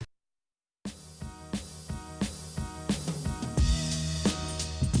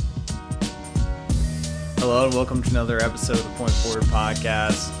Hello and welcome to another episode of the Point Forward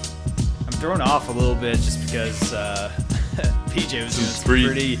Podcast. I'm thrown off a little bit just because PJ was doing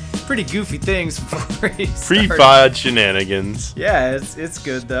some pretty goofy things before he started. Pre-pod shenanigans. Yeah, it's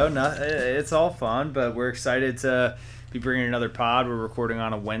good though. It's all fun, but we're excited to be bringing another pod. We're recording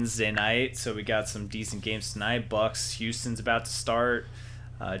on a Wednesday night, so we got some decent games tonight. Bucks, Houston's about to start.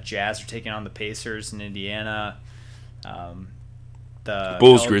 Jazz are taking on the Pacers in Indiana. The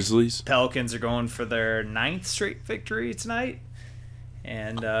Bulls, Grizzlies. Pelicans are going for their 9th straight victory tonight.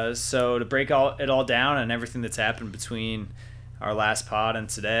 And so to break it all down and everything that's happened between our last pod and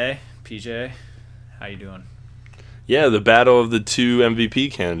today, PJ, how you doing? Yeah, the battle of the two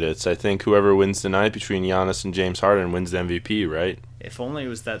MVP candidates. I think whoever wins tonight between Giannis and James Harden wins the MVP, right? If only it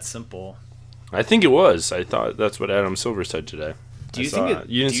was that simple. I think it was. I thought that's what Adam Silver said today. You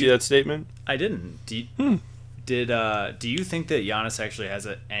didn't see that statement? I didn't. Do you think that Giannis actually has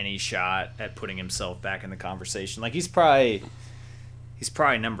any shot at putting himself back in the conversation? Like he's probably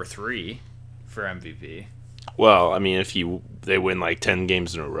number 3 for MVP. Well, I mean, if they win like 10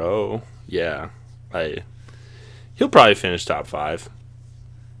 games in a row, yeah, he'll probably finish top 5.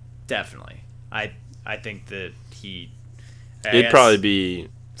 Definitely, I think that it'd probably be.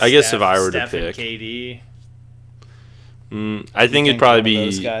 I guess if I were Steph to pick and KD. I think it'd probably be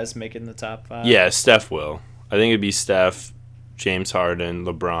those guys making the top 5. Yeah, Steph will. I think it'd be Steph, James Harden,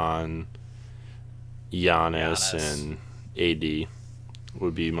 LeBron, Giannis. And AD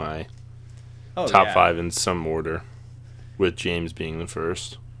would be my top 5 in some order, with James being the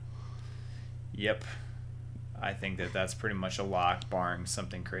first. Yep. I think that's pretty much a lock, barring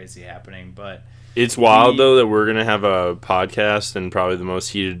something crazy happening. But it's wild, though, that we're going to have a podcast and probably the most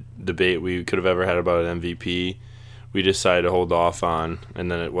heated debate we could have ever had about an MVP. We decided to hold off on, and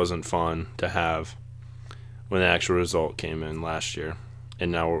then it wasn't fun to have when the actual result came in last year.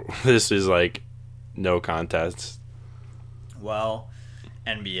 And now this is like no contest. Well,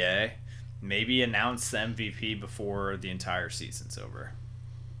 NBA, maybe announce the MVP before the entire season's over.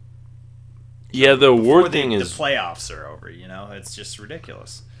 Yeah, the award thing is... The playoffs are over, It's just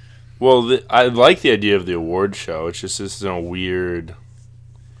ridiculous. Well, I like the idea of the award show. It's just this is in a weird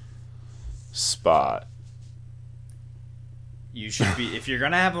spot. You should be... if you're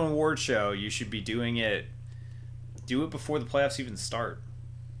going to have an award show, you should be doing it... Do it before the playoffs even start.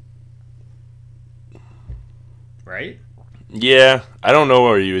 Right? Yeah, I don't know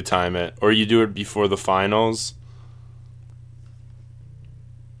where you would time it. Or you do it before the finals.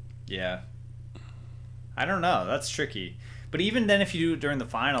 Yeah. I don't know. That's tricky. But even then, if you do it during the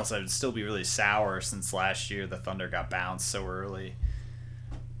finals, that would still be really sour since last year the Thunder got bounced so early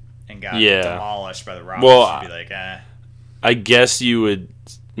and got demolished by the Rockets. Well, you'd be like, eh. I guess you would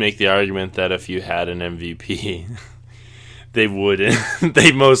make the argument that if you had an MVP... They wouldn't.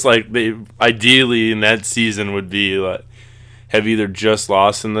 They most ideally in that season would be like have either just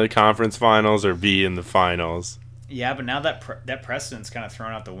lost in the conference finals or be in the finals. Yeah, but now that precedent's kind of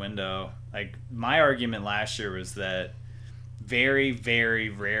thrown out the window. Like my argument last year was that very, very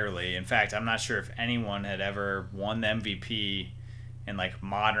rarely, in fact, I'm not sure if anyone had ever won the MVP in like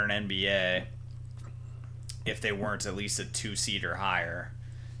modern NBA if they weren't at least a 2 seed or higher.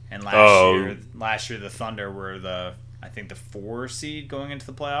 And last year the Thunder were I think the 4 seed going into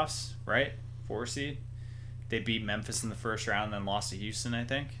the playoffs, right? 4 seed. They beat Memphis in the first round and then lost to Houston, I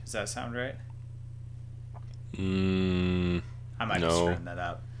think. Does that sound right? I might be screwing that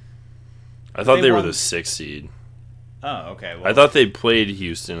up. I thought they were the 6th seed. Oh, okay. Well, I thought they played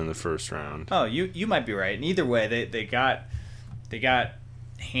Houston in the first round. Oh, you might be right. And either way, they got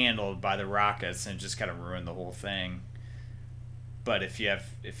handled by the Rockets and just kind of ruined the whole thing. But if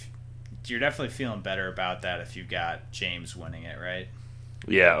you're definitely feeling better about that if you got James winning it, right?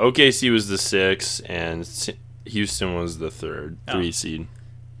 Yeah, OKC was the 6th, and Houston was the 3 seed.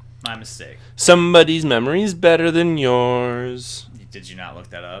 My mistake. Somebody's memory is better than yours. Did you not look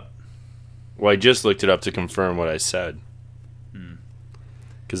that up? Well, I just looked it up to confirm what I said.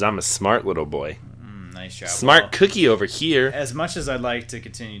 Because I'm a smart little boy. Nice job. Smart cookie over here. As much as I'd like to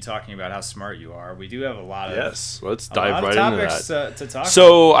continue talking about how smart you are, we do have a lot of let's dive right into that. To talk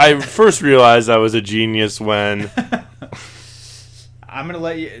so about. I first realized I was a genius when I'm gonna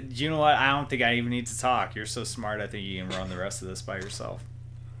let you. You know what? I don't think I even need to talk. You're so smart. I think you can run the rest of this by yourself.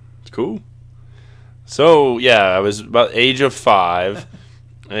 Cool. So yeah, I was about age of 5,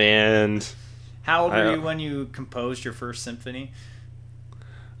 and how old were you when you composed your first symphony?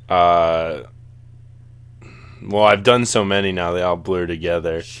 Well, I've done so many now, they all blur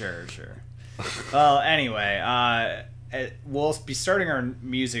together. Sure. Well, anyway, we'll be starting our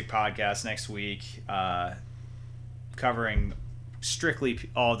music podcast next week, covering strictly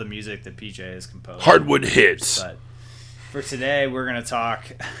all the music that PJ has composed. Hardwood hits. But for today, we're going to talk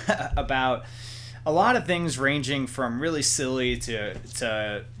about a lot of things ranging from really silly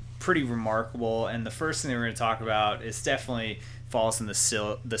to pretty remarkable. And the first thing that we're going to talk about is definitely falls in the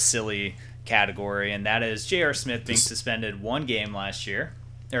silly category, and that is J.R. Smith being suspended one game last week.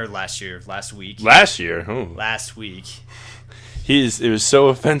 Last year? Oh. Last week. It was so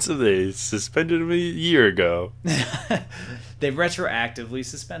offensive they suspended him a year ago. They retroactively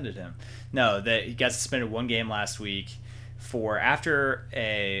suspended him. No, he got suspended one game last week for after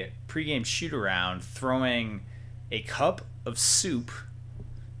a pregame shoot-around throwing a cup of soup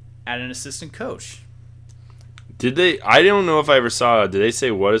at an assistant coach. Did they? I don't know if I ever saw it. Did they say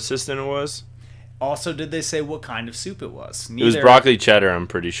what assistant it was? Also, did they say what kind of soup it was? It was broccoli cheddar, I'm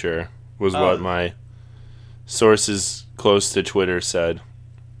pretty sure, was what my sources close to Twitter said.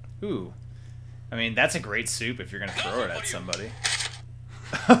 Ooh. I mean, that's a great soup if you're going to throw it at somebody.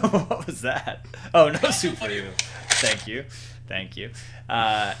 What was that? Oh, no soup for you. Thank you.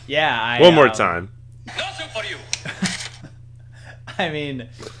 One more time. No soup for you. I mean,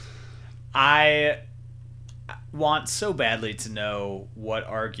 I want so badly to know what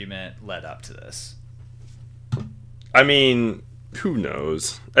argument led up to this. I mean, who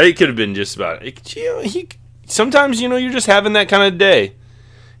knows? It could have been just about it. Sometimes, you're just having that kind of day.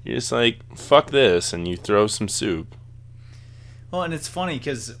 You're just like, fuck this, and you throw some soup. Well, and it's funny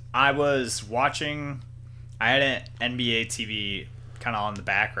because I was watching, I had an NBA TV kind of on the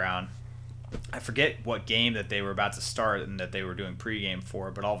background. I forget what game that they were about to start and that they were doing pregame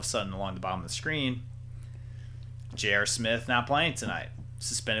for, but all of a sudden along the bottom of the screen, J.R. Smith not playing tonight.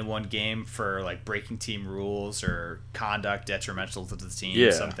 Suspended one game for like breaking team rules or conduct detrimental to the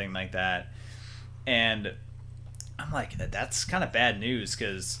team, something like that. And I'm like, that's kind of bad news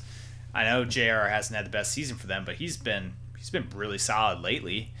because I know JR hasn't had the best season for them, but he's been really solid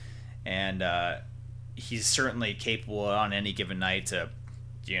lately, and he's certainly capable on any given night to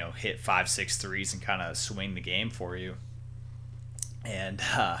hit 5-6 threes and kind of swing the game for you. And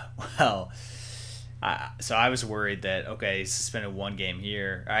so I was worried that he suspended one game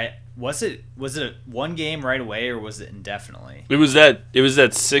here. Was it a one game right away or was it indefinitely? It was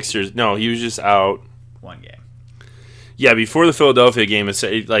that Sixers. No, he was just out. One game. Yeah, before the Philadelphia game,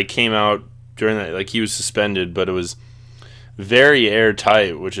 it came out during that, he was suspended, but it was very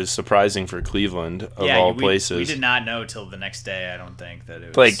airtight, which is surprising for Cleveland of all places. We did not know till the next day. I don't think that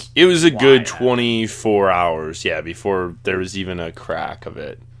it was it was a good 24 hours. Yeah, before there was even a crack of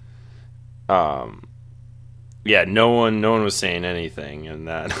it. Yeah, no one was saying anything, and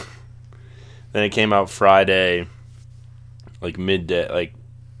that. Then it came out Friday, midday,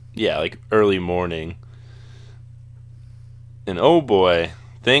 early morning. And oh boy,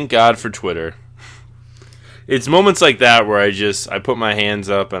 thank God for Twitter. It's moments like that where I put my hands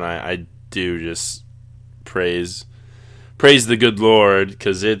up and I do just praise the good Lord,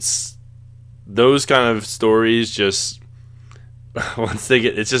 because it's those kind of stories just once they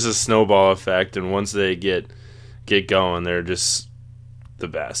get, it's just a snowball effect, and once they get going, they're just the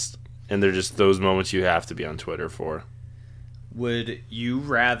best. And they're just those moments you have to be on Twitter for. Would you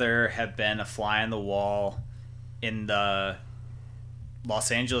rather have been a fly on the wall in the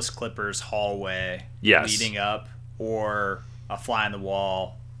Los Angeles Clippers hallway leading up, or a fly on the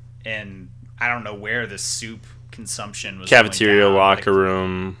wall in, I don't know where the soup consumption was cafeteria, going down, locker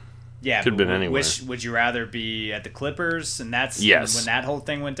room. Yeah, could have been anywhere. Would you rather be at the Clippers, and that's when that whole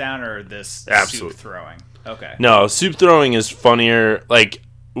thing went down, or this soup throwing? Okay. No, soup throwing is funnier.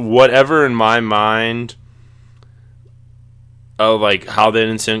 Whatever in my mind of how that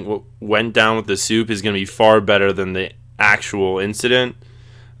incident went down with the soup is going to be far better than the actual incident.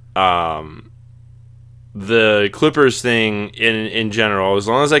 The Clippers thing in general, as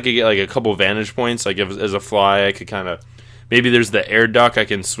long as I could get a couple vantage points, as a fly, I could kind of, maybe there's the air duct, I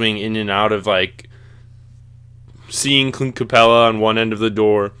can swing in and out of seeing Clint Capella on one end of the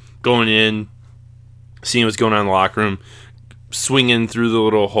door, going in, seeing what's going on in the locker room, swinging through the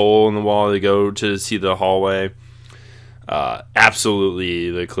little hole in the wall to go to see the hallway.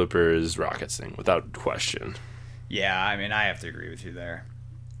 Absolutely the Clippers Rockets thing, without question. Yeah, I mean, I have to agree with you there.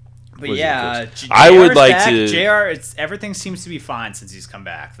 But I would like to. JR, everything seems to be fine since he's come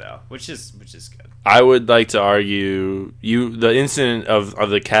back, though, which is good. I would like to argue the incident of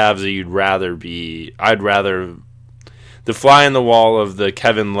the Cavs that you'd rather be. I'd rather the fly in the wall of the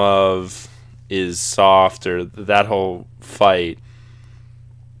Kevin Love is soft, or that whole fight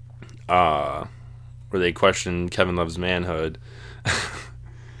where they question Kevin Love's manhood.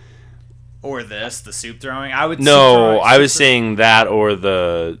 Or the soup throwing. I was saying that, or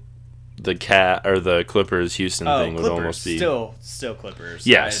the the Cat or the Clippers Houston thing Clippers, would almost be still Clippers.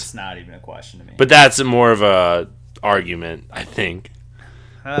 Yes, It's not even a question to me. But that's more of a argument, I think.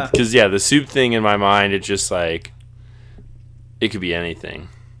 Because the soup thing in my mind, it's just like it could be anything.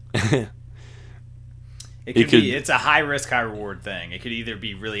 It's a high risk, high reward thing. It could either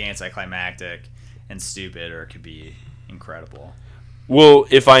be really anticlimactic and stupid, or it could be incredible. Well,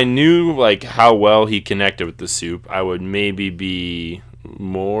 if I knew like how well he connected with the soup, I would maybe be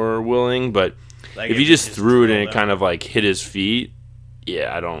more willing. But like if he just threw it and it kind of like hit his feet,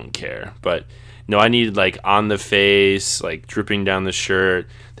 yeah, I don't care. But no, I needed like on the face, like dripping down the shirt,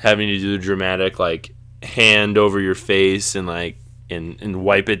 having to do the dramatic like hand over your face and like and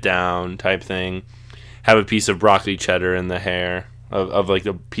wipe it down type thing. Have a piece of broccoli cheddar in the hair of like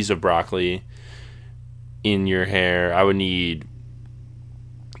a piece of broccoli in your hair. I would need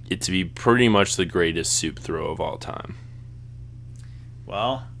it to be pretty much the greatest soup throw of all time.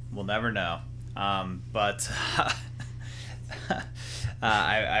 Well, we'll never know. But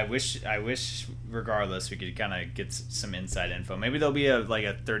I wish regardless we could kind of get some inside info. Maybe there'll be a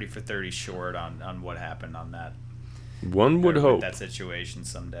 30 for 30 short on what happened on that. One would hope that situation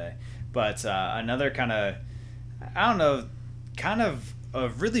someday. But another kind of, I don't know, kind of a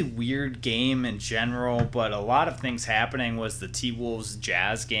really weird game in general, but a lot of things happening was the T-Wolves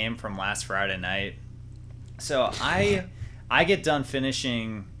Jazz game from last Friday night. So I get done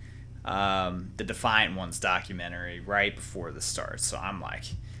finishing the Defiant Ones documentary right before this starts. So I'm like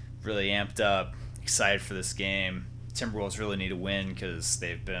really amped up, excited for this game. Timberwolves really need to win because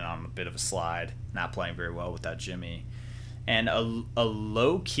they've been on a bit of a slide, not playing very well without Jimmy. And a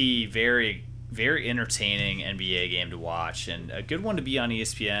low-key, very, very entertaining NBA game to watch, and a good one to be on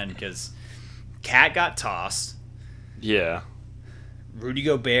ESPN because Cat got tossed. Yeah. Rudy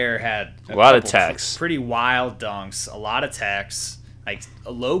Gobert had a lot of techs. Pretty wild dunks, a lot of techs. Like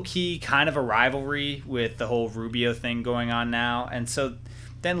a low-key kind of a rivalry with the whole Rubio thing going on now. And so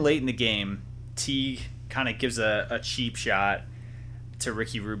then late in the game, T kind of gives a cheap shot to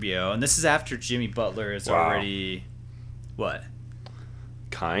Ricky Rubio. And this is after Jimmy Butler is already... What?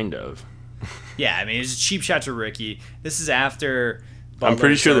 Kind of. Yeah, I mean, it's a cheap shot to Ricky. This is after... I'm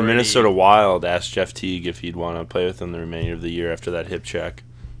pretty sure the Minnesota Wild asked Jeff Teague if he'd want to play with them the remainder of the year after that hip check.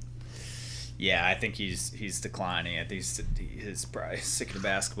 Yeah, I think he's declining. I think he's probably sick of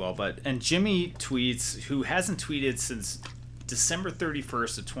basketball. And Jimmy tweets, who hasn't tweeted since December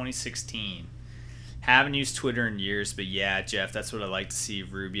 31st of 2016. Haven't used Twitter in years, but yeah, Jeff, that's what I like to see,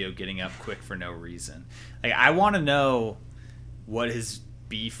 Rubio getting up quick for no reason. Like, I want to know what his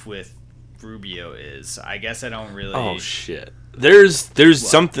beef with Rubio is. I guess I don't really... Oh, shit. There's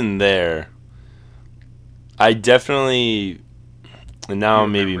something there. I definitely... And now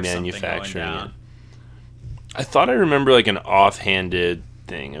I'm maybe manufacturing it. I thought I remember like an offhanded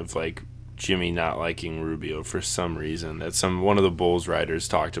thing of like Jimmy not liking Rubio for some reason that one of the Bulls writers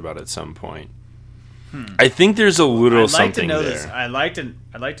talked about at some point. I think there's a little something there. I'd like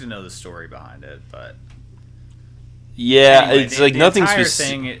to know the story behind it, but yeah, anyway, it's like nothing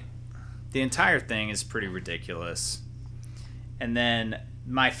specific. The entire thing is pretty ridiculous. And then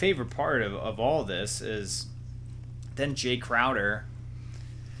my favorite part of all this is then Jay Crowder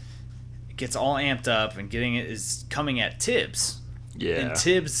gets all amped up and is coming at Tibbs. Yeah, and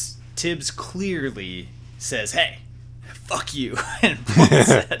Tibbs clearly says, "Hey, fuck you," and points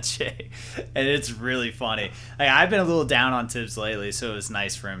at Jay, and it's really funny. Like, I've been a little down on Tibbs lately, so it was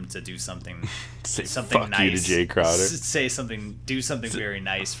nice for him to do something fuck nice. You to Jay Crowder. Do something very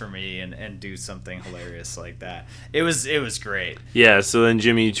nice for me, and do something hilarious like that. It was great. Yeah. So then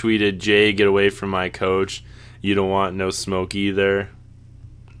Jimmy tweeted, "Jay, get away from my coach. You don't want no smoke either."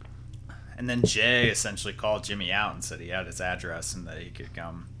 And then Jay essentially called Jimmy out and said he had his address and that he could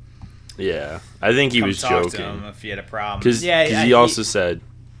come. Yeah, I think he was talk joking. To him if he had a problem. Because he also said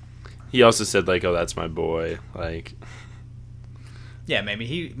like, "Oh, that's my boy." Like, yeah, maybe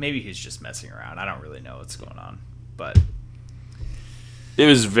he's just messing around. I don't really know what's going on, but it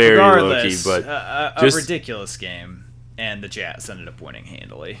was very low-key, but a ridiculous game, and the Jazz ended up winning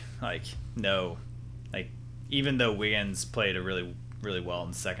handily. Even though Wiggins played a really, really well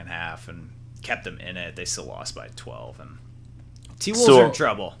in the second half and kept them in it, they still lost by 12. And T-Wolves are in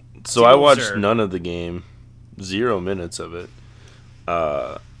trouble. So I watched none of the game, 0 minutes of it,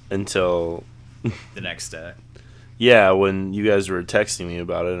 until the next day. Yeah, when you guys were texting me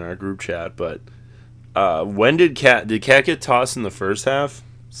about it in our group chat. But when did Cat get tossed in the first half?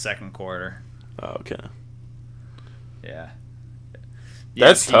 Second quarter. Oh, okay. Yeah.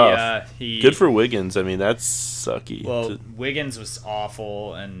 That's tough. Good for Wiggins. I mean, that's sucky. Well, Wiggins was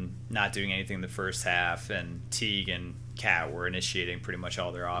awful and not doing anything in the first half, and Teague and Cat were initiating pretty much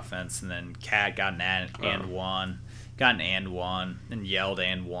all their offense, and then Cat got an and one, and yelled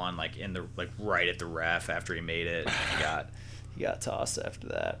and one right at the ref after he made it. And he got tossed after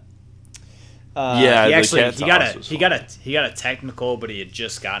that. He got a technical, but he had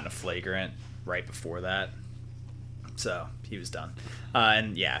just gotten a flagrant right before that, so he was done.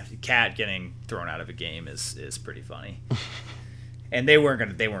 And yeah, Cat getting thrown out of a game is pretty funny. And they weren't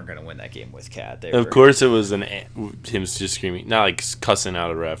gonna win that game with Cat. Of course, it was him just screaming, not like cussing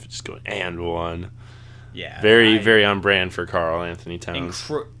out a ref, just going and one. Yeah, very on brand for Karl Anthony Towns.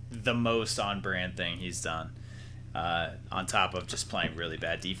 The most on brand thing he's done, on top of just playing really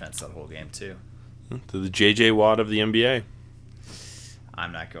bad defense that whole game too. The J.J. Watt of the NBA.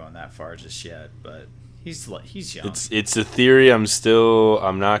 I'm not going that far just yet, but he's young. It's a theory. I'm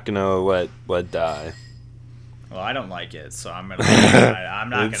not gonna let die. Well, I don't like it, so I'm not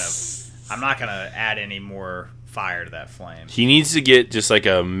gonna add any more fire to that flame. He needs to get just like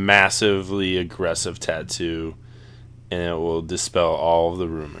a massively aggressive tattoo, and it will dispel all of the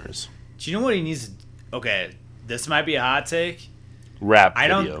rumors. Do you know what he needs? Okay, this might be a hot take. Rap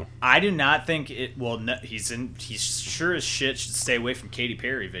video. I do not think it. Well, no, he's sure as shit should stay away from Katy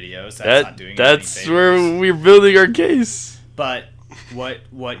Perry videos. That's not doing. That's where we're building our case. But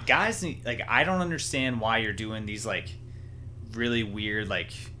what guys need, like, I don't understand why you're doing these like really weird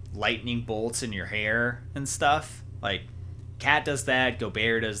like lightning bolts in your hair and stuff. Like, Cat does that,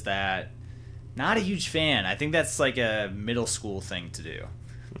 Gobert does that. Not a huge fan. I think that's like a middle school thing to do.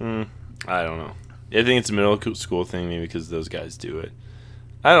 I don't know. I think it's a middle school thing, maybe because those guys do it.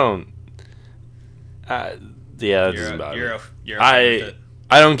 I don't. That doesn't bother me.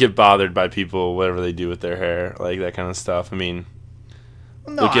 I don't get bothered by people whatever they do with their hair, like that kind of stuff. I mean,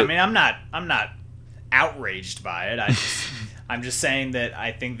 I'm not outraged by it. I'm just saying that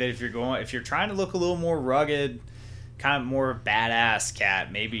I think that if you're trying to look a little more rugged, kind of more badass,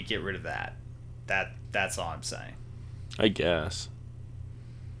 Cat, maybe get rid of that. That's all I'm saying. I guess.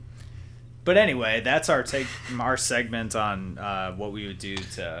 But anyway, that's our segment on what we would do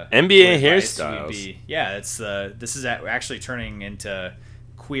to NBA hairstyles. This is actually turning into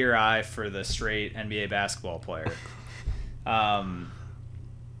Queer Eye for the straight NBA basketball player.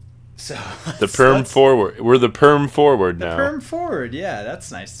 So the perm forward. We're the perm forward now. The perm forward, yeah,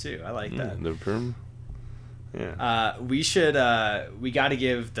 that's nice too. I like that. The perm. Yeah. We got to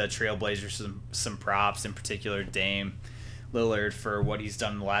give the Trailblazers some props, in particular Dame Lillard, for what he's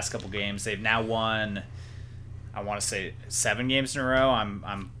done in the last couple games. They've now won, I want to say 7 games in a row. I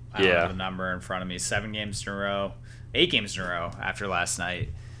don't have the number in front of me. 7 games in a row, 8 games in a row after last night.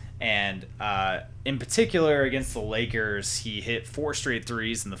 And in particular against the Lakers, he hit 4 straight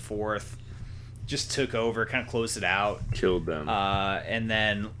threes in the fourth. Just took over, kind of closed it out, killed them. And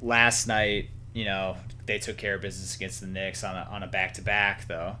then last night, they took care of business against the Knicks on a back-to-back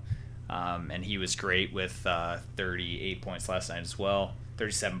though. And he was great with 38 points last night as well.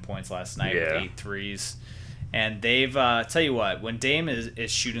 37 points last night with 8 threes. And they've tell you what, when Dame is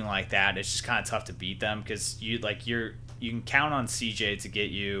shooting like that, it's just kind of tough to beat them because you can count on CJ to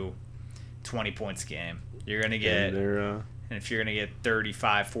get you 20 points a game. You're gonna get, and if you're gonna get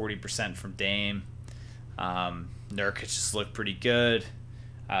 35-40% from Dame, Nurkic just looked pretty good.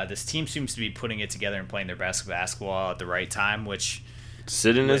 This team seems to be putting it together and playing their best basketball at the right time, which.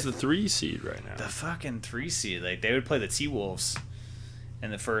 Sitting as the 3 seed right now. The fucking 3 seed. Like, they would play the T-Wolves in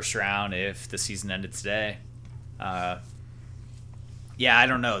the first round if the season ended today. Yeah, I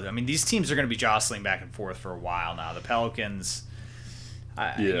don't know. I mean, these teams are going to be jostling back and forth for a while now. The Pelicans,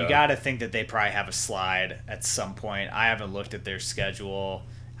 you got to think that they probably have a slide at some point. I haven't looked at their schedule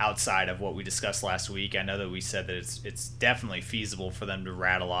outside of what we discussed last week. I know that we said that it's definitely feasible for them to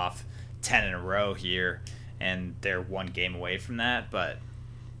rattle off 10 in a row here. And they're 1 game away from that, but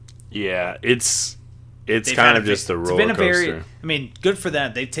yeah, it's kind of just a roller coaster. I mean, good for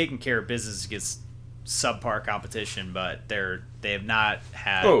them. They've taken care of business against subpar competition, but they have not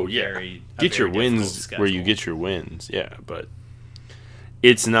had. Oh yeah, get your wins where you get your wins. Yeah, but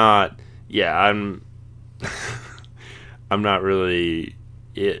it's not. Yeah, I'm not really.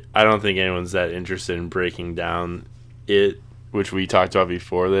 I don't think anyone's that interested in breaking down it, which we talked about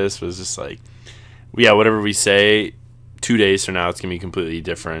before. This was just like. Yeah, whatever we say, 2 days from now, it's going to be completely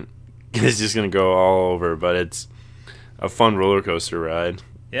different. It's just going to go all over, but it's a fun roller coaster ride.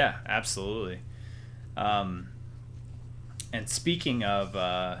 Yeah, absolutely. And speaking of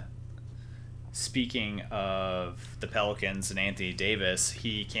the Pelicans and Anthony Davis,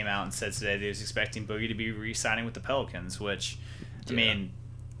 he came out and said today that he was expecting Boogie to be re-signing with the Pelicans, which, I mean,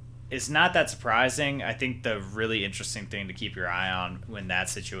 is not that surprising. I think the really interesting thing to keep your eye on when that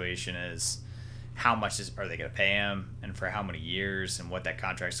situation is how much are they going to pay him and for how many years and what that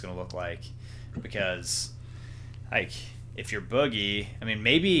contract is going to look like. Because, like, if you're Boogie, I mean,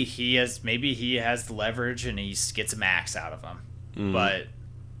 maybe he has the leverage and he gets a max out of him. Mm. But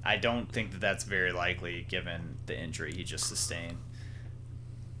I don't think that that's very likely given the injury he just sustained.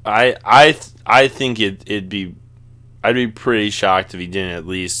 I think I'd be pretty shocked if he didn't at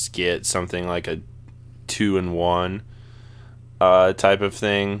least get something like a 2-1 type of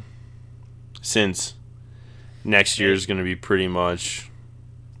thing, since next year is going to be pretty much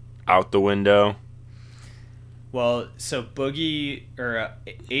out the window. Well, so Boogie or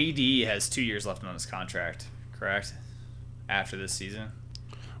AD has 2 years left on his contract, correct? After this season.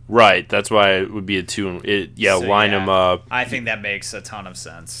 Right, that's why it would be a 2. Line him up. I think that makes a ton of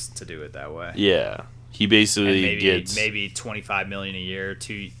sense to do it that way. Yeah, he basically gets maybe $25 million a year,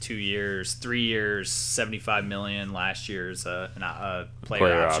 2 years, 3 years, $75 million. Last year's a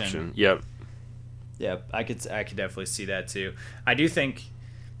player option. Yep. Yep, I could definitely see that too. I do think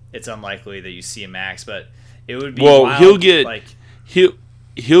it's unlikely that you see a max, but it would be wild, he'll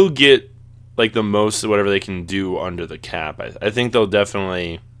get like the most of whatever they can do under the cap. I think they'll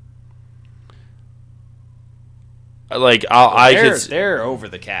definitely. Like they're over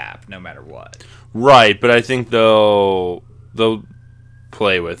the cap no matter what. Right, but I think they'll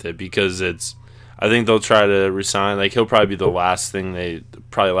play with it because I think they'll try to resign. Like he'll probably be the last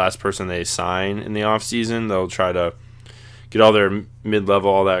person they sign in the offseason. They'll try to get all their mid-level,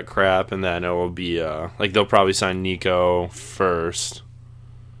 all that crap, and then it will be they'll probably sign Nico first.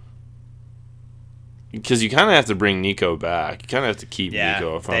 Because you kind of have to bring Nico back. You kind of have to keep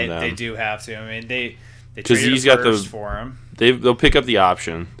Nico from them. They do have to. I mean, they traded first for him. They'll pick up the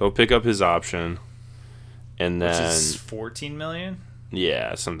option. They'll pick up his option, and then which is $14 million.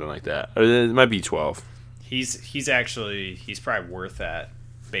 Yeah, something like that. Or it might be 12. He's probably worth that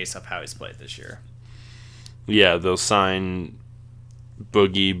based off how he's played this year. Yeah, they'll sign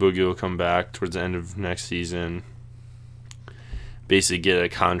Boogie. Boogie will come back towards the end of next season. Basically, get a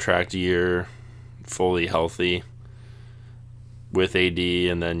contract year, fully healthy with AD,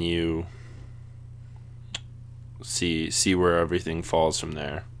 and then you see where everything falls from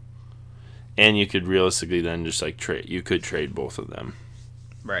there. And you could realistically then just trade. You could trade both of them,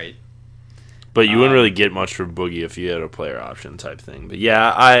 right? But you wouldn't really get much for Boogie if you had a player option type thing. But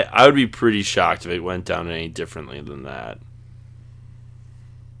yeah, I would be pretty shocked if it went down any differently than that.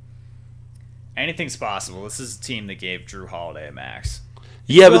 Anything's possible. This is a team that gave Drew Holiday a max.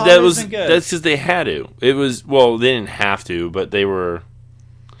 Yeah, but that's because they had to. They didn't have to, but they were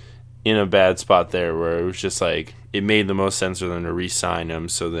in a bad spot there where it was just it made the most sense for them to re-sign him,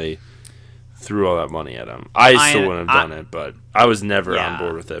 so they threw all that money at him. I still wouldn't have done it, but I was never on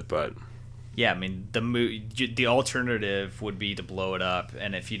board with it. But yeah, I mean the alternative would be to blow it up,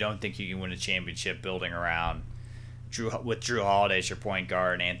 and if you don't think you can win a championship building around Drew Holiday as your point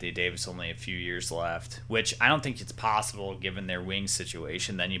guard, and Anthony Davis only a few years left, which I don't think it's possible given their wing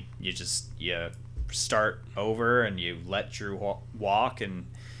situation, then you start over and you let Drew walk and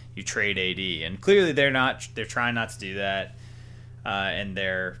you trade AD, and clearly they're trying not to do that, and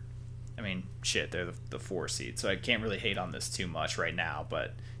they're the 4 seed, so I can't really hate on this too much right now,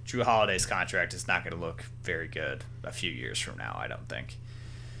 but Drew Holiday's contract is not going to look very good a few years from now, I don't think.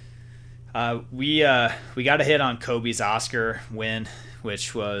 We got a hit on Kobe's Oscar win,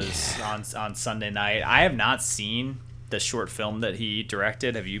 which was on Sunday night. I have not seen the short film that he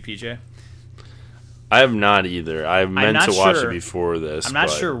directed. Have you, PJ? I have not either. I meant to watch it before this. I'm not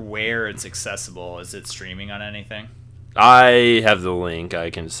sure where it's accessible. Is it streaming on anything? I have the link. I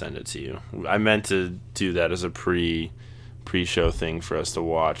can send it to you. I meant to do that as a pre-show thing for us to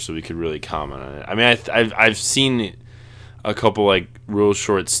watch, so we could really comment on it. I mean, I've seen a couple real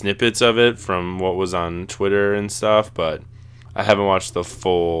short snippets of it from what was on Twitter and stuff, but I haven't watched the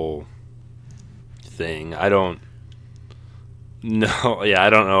full thing. I don't know. Yeah, I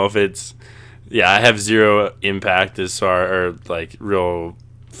don't know if it's. Yeah, I have zero impact as far real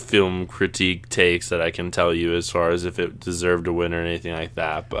film critique takes that I can tell you as far as if it deserved to win or anything like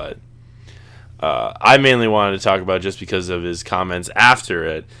that. But I mainly wanted to talk about just because of his comments after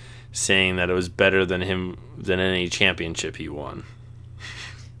it, saying that it was better than any championship he won.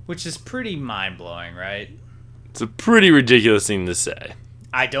 Which is pretty mind-blowing, right? It's a pretty ridiculous thing to say.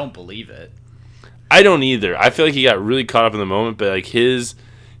 I don't believe it. I don't either. I feel like he got really caught up in the moment, but his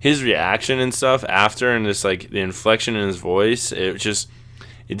reaction and stuff after, and just the inflection in his voice, it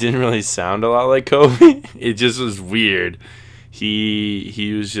didn't really sound a lot like Kobe. It just was weird.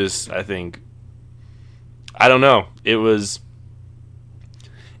 He was just, I think, I don't know. It was.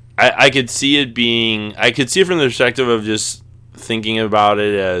 I could see it from the perspective of just thinking about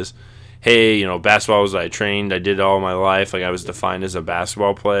it as hey, basketball was what I trained. I did it all my life. Like, I was defined as a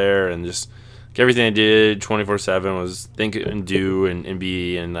basketball player, and just like, everything I did 24/7 was think and do and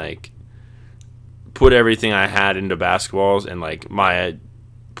be and like put everything I had into basketballs. And like my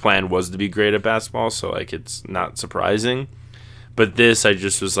plan was to be great at basketball, so like it's not surprising. But this, I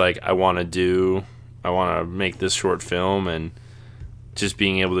just was like, I want to make this short film, and just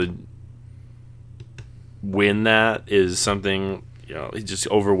being able to win that is something, he's just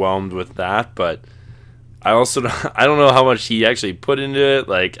overwhelmed with that. But I also I don't know how much he actually put into it.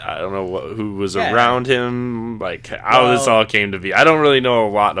 Like, I don't know who was around him, like how this all came to be. I don't really know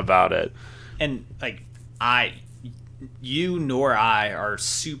a lot about it. And like you nor I are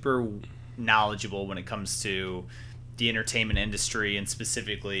super knowledgeable when it comes to the entertainment industry, and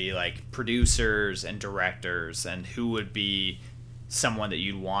specifically like producers and directors, and who would be someone that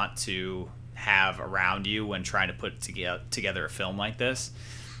you'd want to have around you when trying to put together a film like this.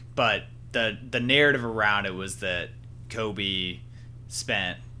 But the narrative around it was that Kobe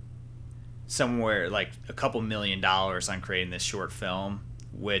spent somewhere like a couple $1 million on creating this short film,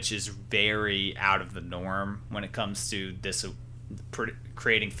 which is very out of the norm when it comes to this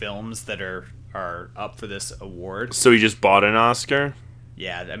creating films that are up for this award. So he just bought an Oscar?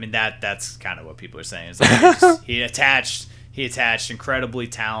 Yeah, I mean that's kind of what people are saying. Is like he attached incredibly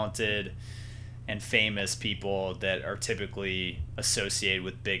talented and famous people that are typically associated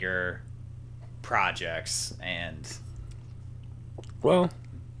with bigger projects, and well,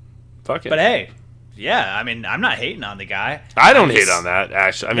 fuck it. But hey, yeah, I mean, I'm not hating on the guy. I don't hate on that,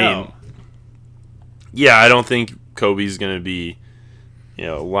 actually. I mean, yeah, I don't think Kobe's going to be,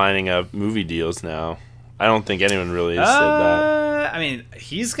 lining up movie deals now. I don't think anyone really has said that. I mean,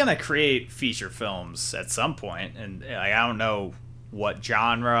 he's going to create feature films at some point, and I don't know what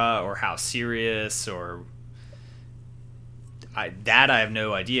genre or how serious or I have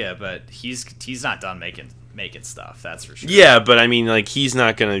no idea, but he's not done making stuff, that's for sure. Yeah, but I mean, like, he's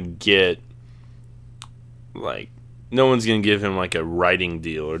not going to get, like, no one's going to give him, like, a writing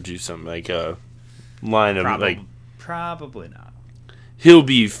deal or do something, like a line of, like... Probably not. He'll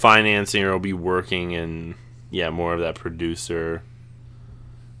be financing or he'll be working in, more of that producer,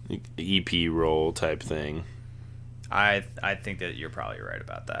 EP role type thing. I think that you're probably right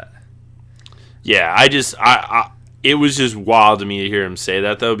about that. Yeah, it was just wild to me to hear him say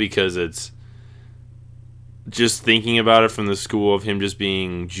that, though, because it's just thinking about it from the school of him just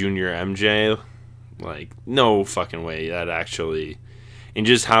being junior MJ, like, no fucking way that actually, and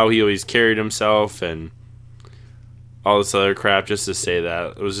just how he always carried himself and all this other crap, just to say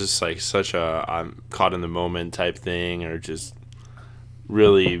that, it was just like such a I'm caught in the moment type thing, or just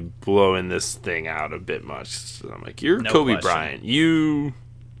really blowing this thing out a bit much. So I'm like, you're Kobe Bryant. You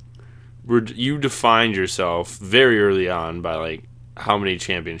defined yourself very early on by like how many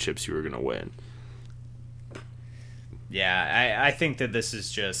championships you were going to win. Yeah, I think that this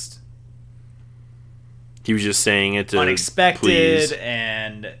is just... He was just saying it to unexpected, please.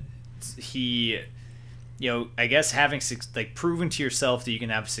 And he, I guess having like proving to yourself that you can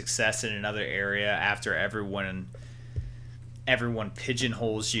have success in another area after everyone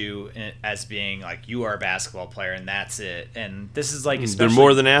pigeonholes you as being like, you are a basketball player and that's it. And this is like, especially they're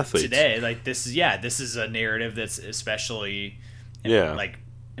more than athletes today. Like this is a narrative that's especially like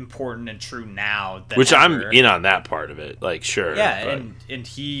important and true now. Which ever. I'm in on that part of it. Like, sure. Yeah, and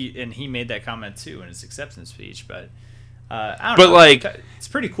he made that comment too in his acceptance speech. But I don't know. Like, it's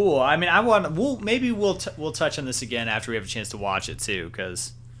pretty cool. I mean, we'll touch on this again after we have a chance to watch it too,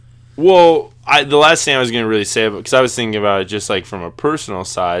 because. Well, the last thing I was going to really say, because I was thinking about it just like from a personal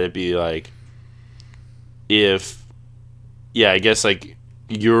side, it'd be like, I guess like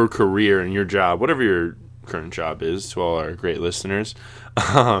your career and your job, whatever your current job is, to all our great listeners,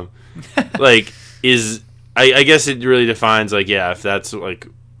 like I guess it really defines like, if that's like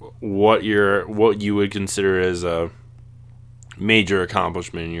what you would consider as a major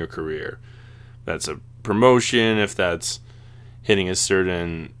accomplishment in your career. That's a promotion, if that's hitting a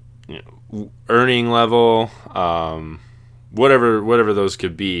certain earning level, whatever those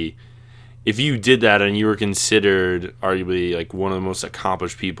could be. If you did that and you were considered arguably like one of the most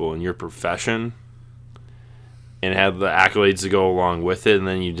accomplished people in your profession and had the accolades to go along with it, and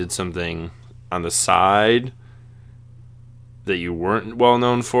then you did something on the side that you weren't well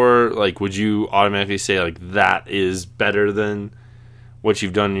known for, like, would you automatically say like that is better than what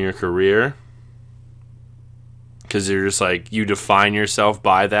you've done in your career? Because you're just like, you define yourself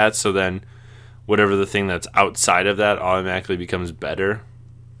by that, so then whatever the thing that's outside of that automatically becomes better.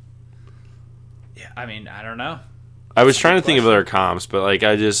 Yeah, I mean, I don't know. I was trying to think of other comps, but like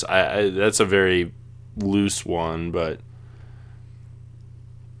I that's a very loose one, but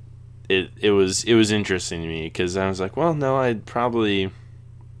it was interesting to me because I was like, well, no, I'd probably,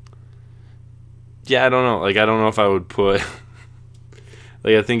 yeah, I don't know. Like, I don't know if I would put,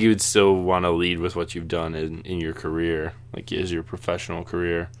 like, I think you would still want to lead with what you've done in your career, like, as your professional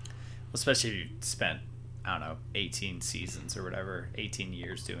career. Especially if you spent, I don't know, 18 seasons or whatever, 18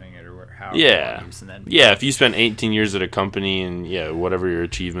 years doing it or however Yeah. long years, and then Yeah, if you spent 18 years at a company and, yeah, whatever your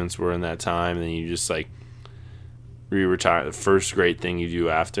achievements were in that time, and then you just, like, re-retire, the first great thing you do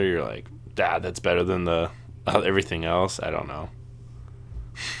after, you're like, that's better than everything else. I don't know.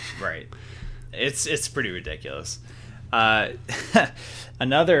 Right. It's pretty ridiculous.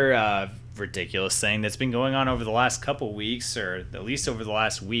 Another ridiculous thing that's been going on over the last couple weeks, or at least over the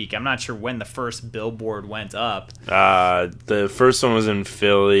last week. I'm not sure when the first billboard went up. The first one was in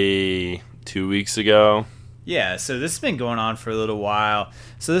Philly 2 weeks ago. Yeah, so this has been going on for a little while.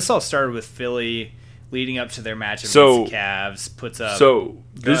 So this all started with Philly leading up to their match against the Cavs. Puts up. So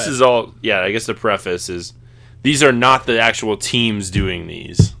this is all. Yeah, I guess the preface is these are not the actual teams doing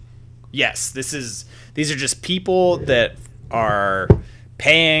these. Yes, these are just people that are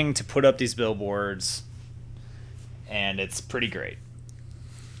paying to put up these billboards, and it's pretty great.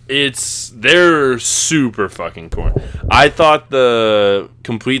 They're super fucking corny. I thought the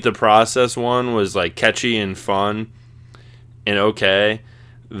complete the process one was like catchy and fun and okay.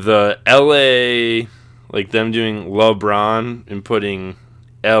 The LA, like them doing LeBron and putting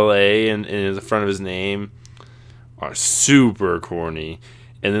LA in the front of his name, are super corny.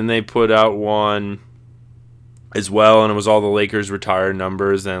 And then they put out one as well, and it was all the Lakers retired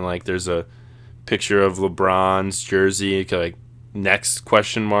numbers, and like there's a picture of LeBron's jersey, like next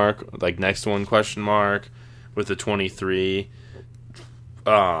question mark, like next one question mark with the 23.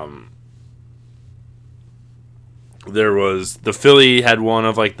 There was the Philly had one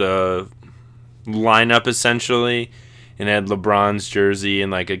of like the lineup essentially, and it had LeBron's jersey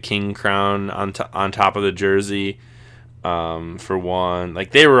and like a king crown on top of the jersey. For one,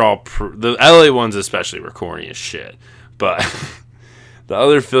 like they were all the LA ones especially were corny as shit, but the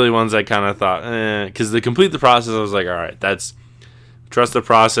other Philly ones I kind of thought, because the complete the process I was like, all right, trust the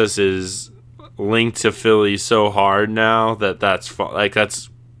process is linked to Philly so hard now that's like that's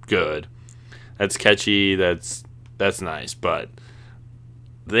good, that's catchy, that's nice, but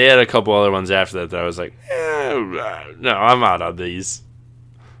they had a couple other ones after that I was like, no, I'm out on these.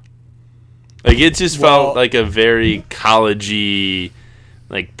 Like, it just felt like a very college-y,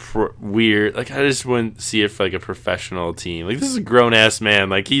 like, weird. Like, I just wouldn't see it for, like, a professional team. Like, this is a grown-ass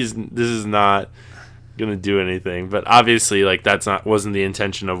man. Like, this is not going to do anything. But obviously, like, wasn't the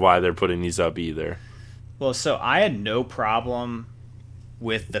intention of why they're putting these up either. Well, so I had no problem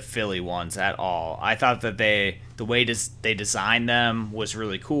with the Philly ones at all. I thought that the way they designed them was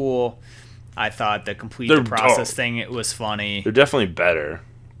really cool. I thought the the process thing, it was funny. They're definitely better.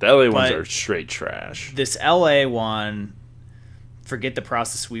 The LA ones are straight trash. This LA one, forget the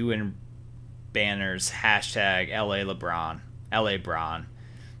process, we win banners, hashtag LA LeBron, LA Bron.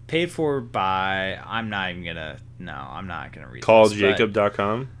 Paid for by, I'm not going to read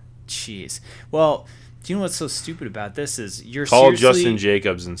CallJacob.com? Jeez. Well, do you know what's so stupid about this is you're Call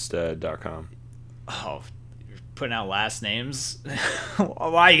JustinJacobsinstead.com. Oh, you're putting out last names?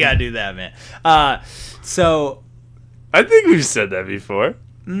 Why you got to do that, man? So... I think we've said that before.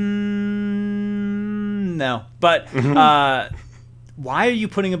 No, but why are you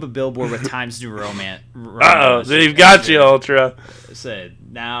putting up a billboard with Times New Roman? They've got you, Ultra. Said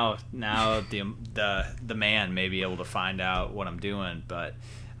now the man may be able to find out what I'm doing, but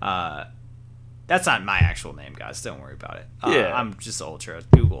that's not my actual name, guys. Don't worry about it. Yeah, I'm just Ultra.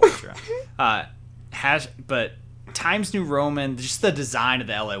 Google Ultra. But Times New Roman, just the design of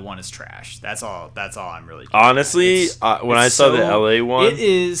the LA one is trash. That's all I'm really doing. Honestly, when I saw the LA one, it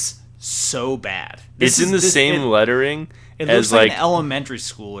is so bad. It's in the same lettering. It looks like an elementary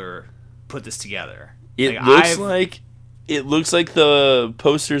schooler put this together. It looks like the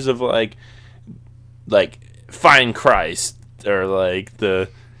posters of like Find Christ or like the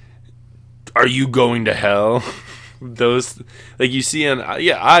Are You Going to Hell? Those like you see on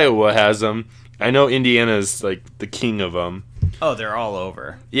Iowa has them. I know Indiana's like the king of them. Oh, they're all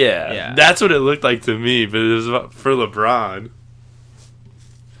over. Yeah, that's what it looked like to me. But it was for LeBron.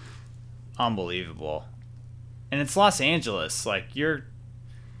 Unbelievable, and it's Los Angeles. Like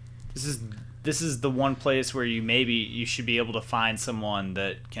this is the one place where you should be able to find someone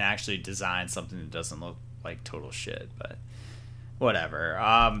that can actually design something that doesn't look like total shit. But whatever.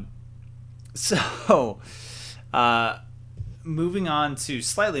 Moving on to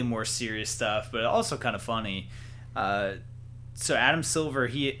slightly more serious stuff, but also kind of funny. So Adam Silver,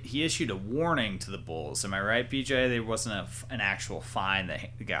 he issued a warning to the Bulls. Am I right, BJ? There wasn't an actual fine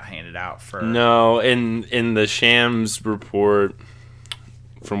that got handed out for. No, in the Shams report,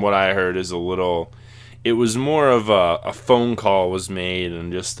 from what I heard, is a little. It was more of a phone call was made,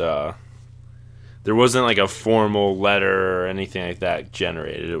 and just there wasn't like a formal letter or anything like that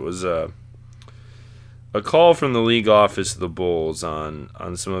generated. It was a call from the league office to the Bulls on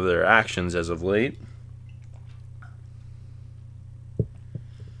some of their actions as of late.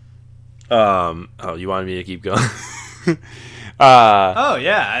 Oh, you wanted me to keep going? Oh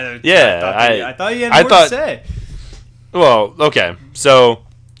yeah, I thought you had more to say. Well, okay, so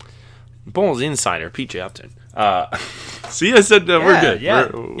Bulls insider PJ Upton. See, I said we're good. Yeah,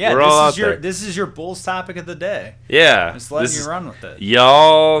 we're all out there. This is your Bulls topic of the day. Yeah, just letting you run with it.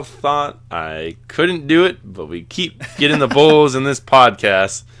 Y'all thought I couldn't do it, but we keep getting the Bulls in this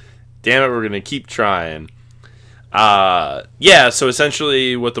podcast. Damn it, we're gonna keep trying. So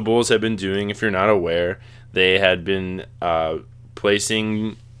essentially what the Bulls have been doing, if you're not aware, they had been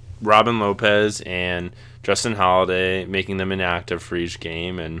placing Robin Lopez and Justin Holiday, making them inactive for each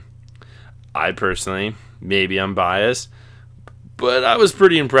game, and I personally, maybe I'm biased, but I was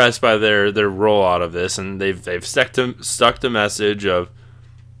pretty impressed by their rollout of this, and they've stuck the message of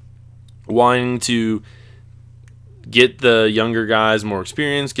wanting to get the younger guys more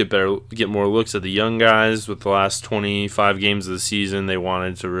experience, get more looks at the young guys. With the last 25 games of the season, they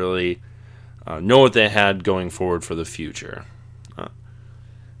wanted to really know what they had going forward for the future.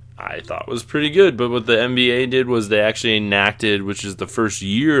 I thought was pretty good, but what the NBA did was they actually enacted, which is the first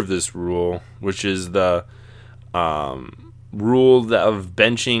year of this rule, which is the rule of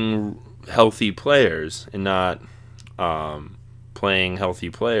benching healthy players and not playing healthy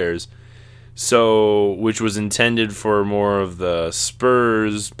players. So, which was intended for more of the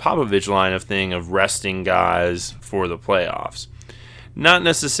Spurs Popovich line of thing of resting guys for the playoffs. Not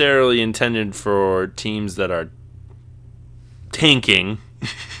necessarily intended for teams that are tanking,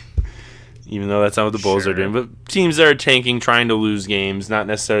 even though that's not what the Bulls are doing, but teams that are tanking, trying to lose games, not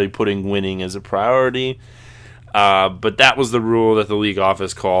necessarily putting winning as a priority. But that was the rule that the league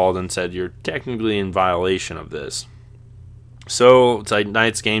office called and said you're technically in violation of this. So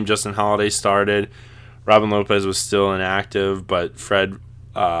tonight's game, Justin Holiday started. Robin Lopez was still inactive, but Fred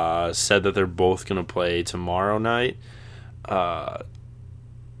said that they're both going to play tomorrow night.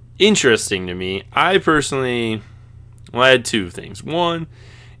 Interesting to me. I personally, I had two things. One,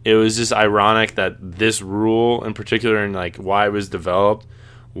 it was just ironic that this rule, in particular, and like why it was developed,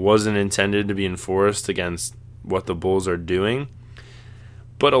 wasn't intended to be enforced against what the Bulls are doing.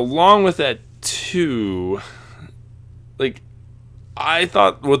 But along with that, too, like, I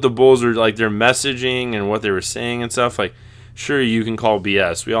thought what the Bulls were, like, their messaging and what they were saying and stuff, like, sure, you can call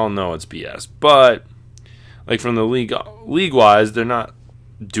BS. We all know it's BS. But, like, from the league-wise, they're not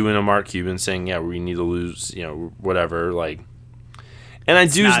doing a Mark Cuban saying, yeah, we need to lose, whatever, like. And I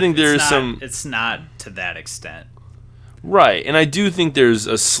think there's some. It's not to that extent. Right. And I do think there's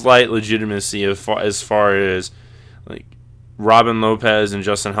a slight legitimacy as far as, like, Robin Lopez and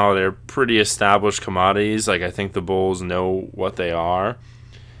Justin Holiday are pretty established commodities. Like, I think the Bulls know what they are.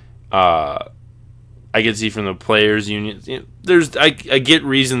 I can see from the players' union. I get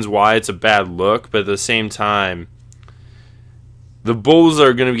reasons why it's a bad look, but at the same time, the Bulls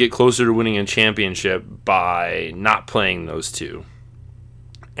are going to get closer to winning a championship by not playing those two.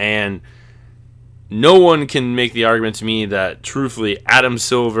 And no one can make the argument to me that, truthfully, Adam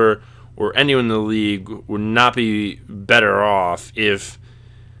Silver or anyone in the league would not be better off if,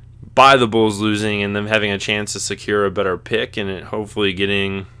 by the Bulls losing and them having a chance to secure a better pick and it hopefully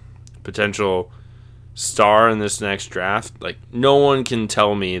getting potential star in this next draft, like, no one can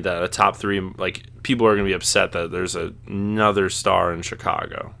tell me that a top three, like, people are going to be upset that there's another star in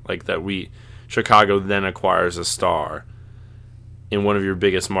Chicago. Like, that Chicago then acquires a star in one of your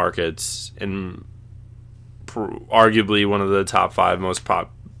biggest markets and arguably one of the top five most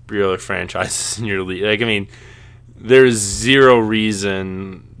popular franchises in your league. Like, I mean, there's zero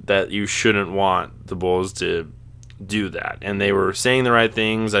reason that you shouldn't want the Bulls to do that. And they were saying the right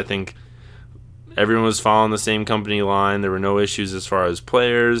things. I think everyone was following the same company line. There were no issues as far as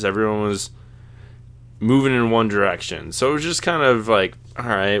players. Everyone was moving in one direction. So it was just kind of like, all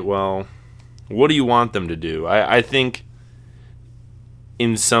right, well, what do you want them to do? I think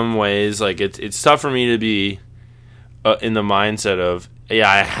in some ways, like, it's tough for me to be in the mindset of, yeah,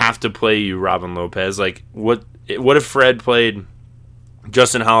 I have to play you, Robin Lopez. Like, what if Fred played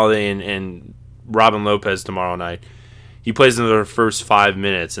Justin Holiday and Robin Lopez tomorrow night? He plays in the first 5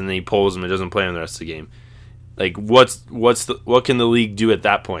 minutes and then he pulls him and doesn't play him the rest of the game. Like, what can the league do at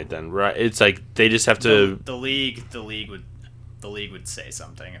that point then? Right? It's like they just have to. The league would the league would say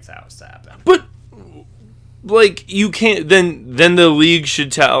something if that was to happen. But like you can't then the league should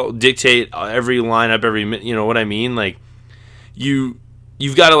dictate every lineup, you know what I mean? Like you've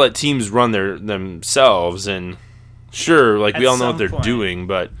got to let teams run themselves, and sure, like we all know what they're doing,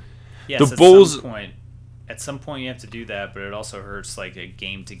 but yes, the Bulls at some point you have to do that, but it also hurts like a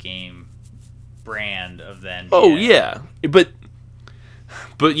game to game brand of the NBA. Oh yeah, but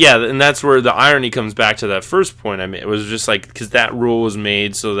yeah, and that's where the irony comes back to that first point I made. It was just like because that rule was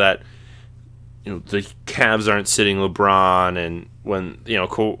made so that the Cavs aren't sitting LeBron, and when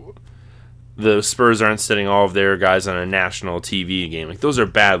the Spurs aren't sitting all of their guys on a national TV game. Like those are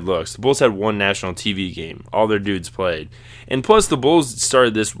bad looks. The Bulls had one national TV game. All their dudes played, and plus the Bulls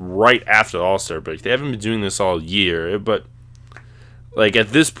started this right after the All-Star break. They haven't been doing this all year, but like at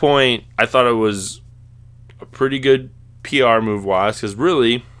this point, I thought it was a pretty good PR move wise, because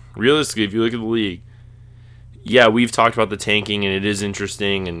realistically, if you look at the league, yeah, we've talked about the tanking, and it is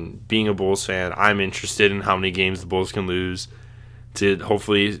interesting, and being a Bulls fan, I'm interested in how many games the Bulls can lose to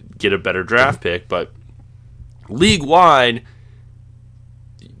hopefully get a better draft pick, but league-wide,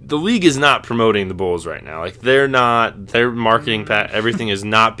 the league is not promoting the Bulls right now. Like, their marketing, everything is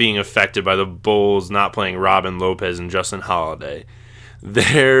not being affected by the Bulls not playing Robin Lopez and Justin Holiday.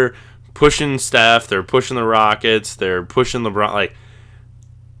 They're pushing Steph, they're pushing the Rockets, they're pushing LeBron. Like,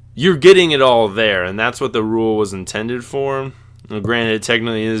 you're getting it all there, and that's what the rule was intended for. Granted, it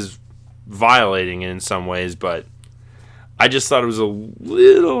technically is violating it in some ways, but I just thought it was a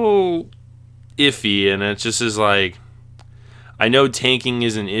little iffy, and it just is like, I know tanking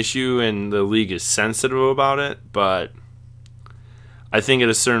is an issue and the league is sensitive about it, but I think at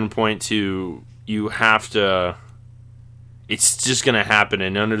a certain point too, you have to, it's just going to happen,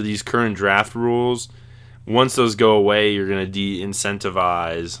 and under these current draft rules, once those go away, you're going to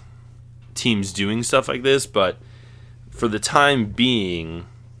de-incentivize teams doing stuff like this, but for the time being,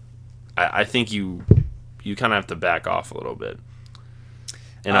 I think you kind of have to back off a little bit.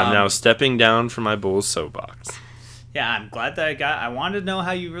 And I'm now stepping down from my Bulls soapbox. Yeah, I'm glad that I wanted to know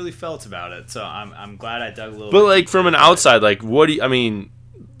how you really felt about it, so I'm glad I dug a little bit. But like from an outside, like what do you, I mean,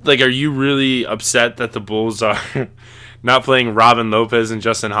 like are you really upset that the Bulls are not playing Robin Lopez and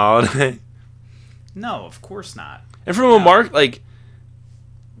Justin Holiday? No, of course not. And from a mark, like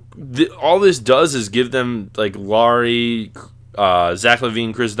all this does is give them like Laurie, Zach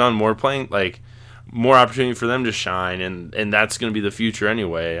LaVine, Chris Dunn more opportunity for them to shine, and that's going to be the future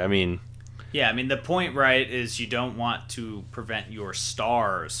anyway. I mean, yeah, I mean the point, right, is you don't want to prevent your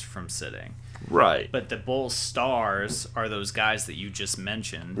stars from sitting. Right. But the Bulls stars are those guys that you just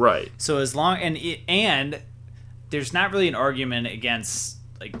mentioned. Right. So as long and there's not really an argument against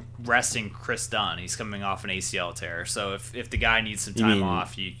like resting Chris Dunn. He's coming off an ACL tear. So if the guy needs some time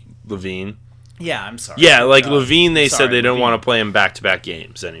off, LaVine. Yeah, I'm sorry. Yeah, like LaVine, they said they don't want to play him back-to-back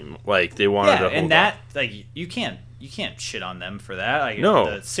games anymore. Like they wanted to hold and that off. Like you can't shit on them for that. Like,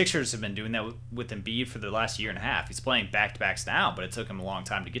 no, the Sixers have been doing that with Embiid for the last year and a half. He's playing back-to-backs now, but it took him a long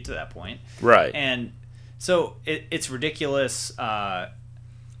time to get to that point. Right. And so it's ridiculous. I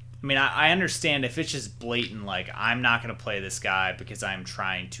mean, I understand if it's just blatant, like I'm not going to play this guy because I'm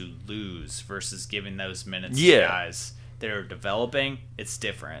trying to lose, versus giving those minutes to guys that are developing. It's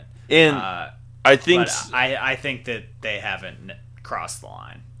different. And I think I think that they haven't crossed the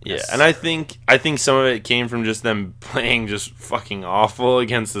line. Yeah, and I think some of it came from just them playing just fucking awful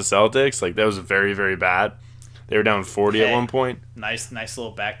against the Celtics. Like that was very, very bad. They were down 40 at one point. Nice little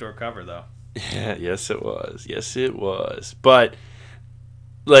backdoor cover though. Yeah, yes it was. But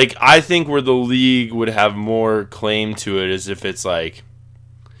like I think where the league would have more claim to it is if it's like,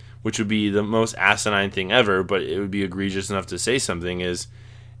 which would be the most asinine thing ever, but it would be egregious enough to say something, is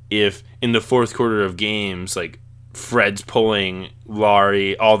if in the fourth quarter of games, like Fred's pulling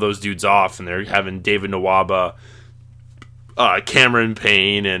Laurie, all those dudes off, and they're having David Nwaba, Cameron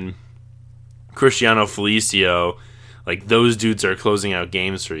Payne, and Cristiano Felicio, like those dudes are closing out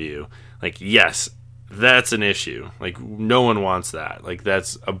games for you. Like, yes, that's an issue. Like, no one wants that. Like,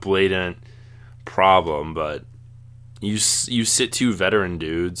 that's a blatant problem, but you sit two veteran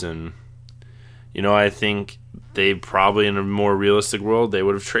dudes, and, I think they probably, in a more realistic world, they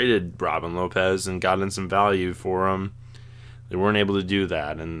would have traded Robin Lopez and gotten some value for him. They weren't able to do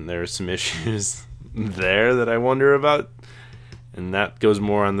that, and there's some issues there that I wonder about, and that goes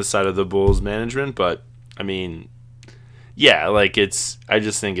more on the side of the Bulls management, but, I mean, yeah, like, I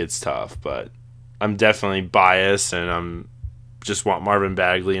just think it's tough, but I'm definitely biased, and I'm just want Marvin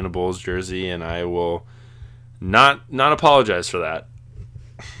Bagley in a Bulls jersey, and I will not apologize for that.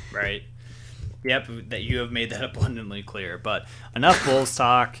 Right. Yep, that you have made that abundantly clear. But enough Bulls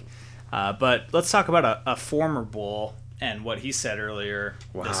talk. But let's talk about a former Bull and what he said earlier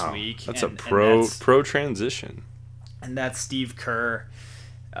this week. That's and, a pro transition. And that's Steve Kerr.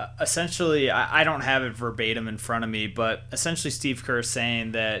 Essentially, I don't have it verbatim in front of me, but essentially Steve Kerr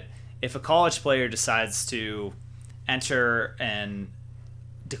saying that if a college player decides to enter and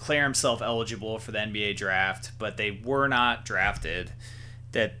declare himself eligible for the NBA draft, but they were not drafted,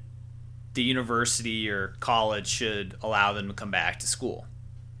 that the university or college should allow them to come back to school.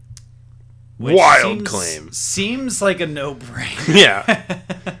 Wild claim. Seems like a no-brainer.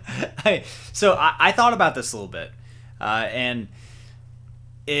 Yeah. So I thought about this a little bit, and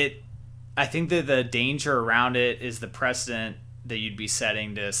I think that the danger around it is the precedent that you'd be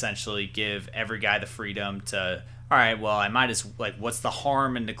setting to essentially give every guy the freedom to, all right, well, I might as, like, what's the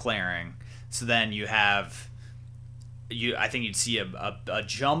harm in declaring? So then I think you'd see a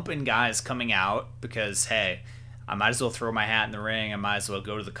jump in guys coming out because, hey, I might as well throw my hat in the ring. I might as well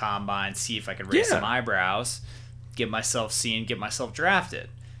go to the combine, see if I can raise some eyebrows, get myself seen, get myself drafted.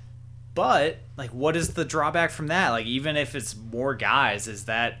 But, like, what is the drawback from that? Like, even if it's more guys, is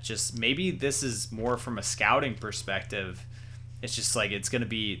that just, maybe this is more from a scouting perspective. It's just like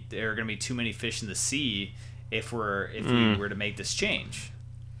there are gonna be too many fish in the sea if we were to make this change.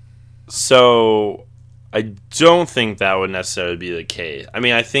 So I don't think that would necessarily be the case. I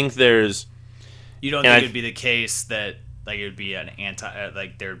mean, I think there's. You don't think it'd be the case that, like, it would be an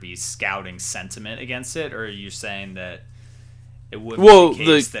there'd be scouting sentiment against it, or are you saying that it would be the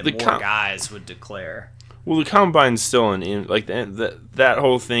case that more guys would declare? Well, the combine's still that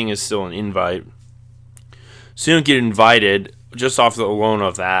whole thing is still an invite. So you don't get invited just off the alone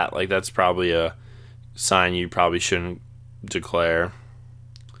of that. Like, that's probably a sign you probably shouldn't declare.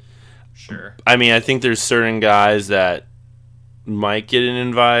 Sure. I mean, I think there's certain guys that might get an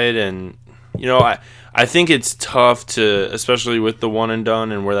invite, and I think it's tough to, especially with the one and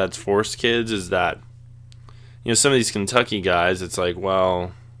done and where that's forced kids, is that some of these Kentucky guys, it's like,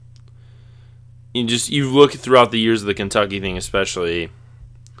 well, you look throughout the years of the Kentucky thing, especially,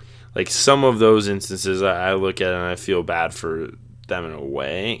 like, some of those instances I look at and I feel bad for them in a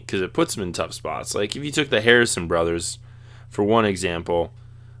way because it puts them in tough spots. Like, if you took the Harrison brothers for one example,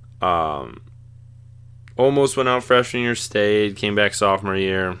 almost went out freshman year, stayed, came back sophomore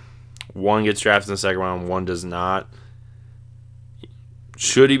year. One gets drafted in the second round, one does not.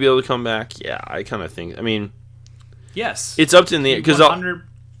 Should he be able to come back? Yeah, I kind of think. I mean, yes, it's up to the because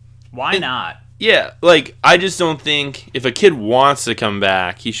why not? Yeah, like, I just don't think if a kid wants to come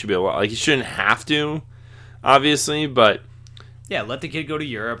back, he should be able. Like, he shouldn't have to, obviously, but yeah, let the kid go to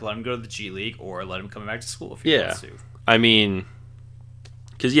Europe, let him go to the G League, or let him come back to school if he wants to. I mean,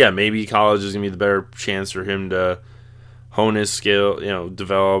 because maybe college is gonna be the better chance for him to hone his skill,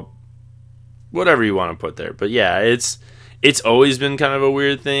 develop whatever you want to put there. But yeah, it's always been kind of a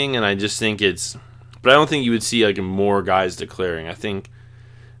weird thing, and I just think but I don't think you would see, like, more guys declaring. I think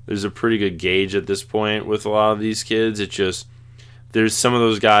there's a pretty good gauge at this point with a lot of these kids. It's just there's some of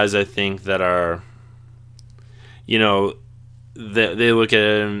those guys I think that are, they look at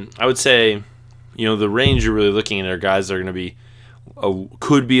it, and I would say, the range you're really looking at are guys that are going to be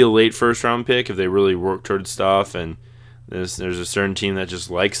could be a late first round pick if they really work towards stuff, and there's a certain team that just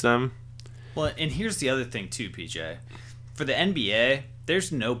likes them. Well, and here's the other thing too, PJ. For the NBA,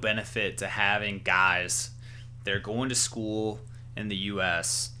 there's no benefit to having guys that are going to school in the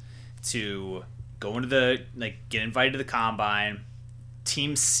U.S. to go into get invited to the combine,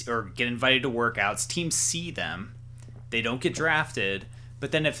 teams, or get invited to workouts. Teams see them, they don't get drafted.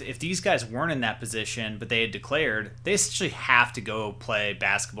 But then if these guys weren't in that position, but they had declared, they essentially have to go play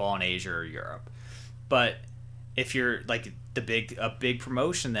basketball in Asia or Europe. But if you're like a big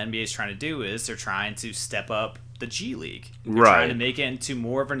promotion the NBA is trying to do is they're trying to step up the G League. They're trying to make it into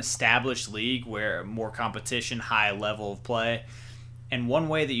more of an established league where more competition, high level of play. And one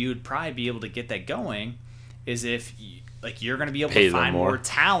way that you would probably be able to get that going is if you're going to be able to find more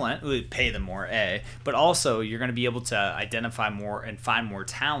talent, pay them more, but also you're going to be able to identify more and find more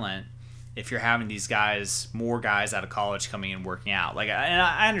talent if you're having more guys out of college coming and working out. And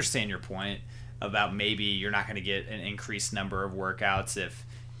I understand your point about maybe you're not going to get an increased number of workouts if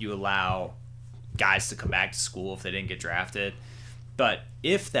you allow guys to come back to school if they didn't get drafted. But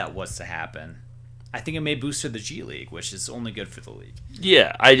if that was to happen, I think it may boost the G League, which is only good for the league.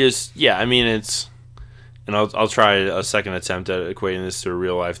 Yeah, I mean, it's, and I'll try a second attempt at equating this to a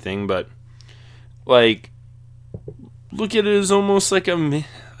real life thing, but look at it as almost like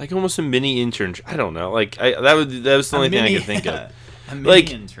almost a mini internship. I don't know, that was the only thing I could think of. A mini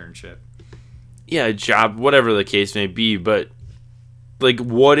internship. Yeah, a job, whatever the case may be, but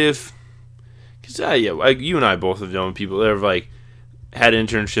what if? Because you and I both have known people that have had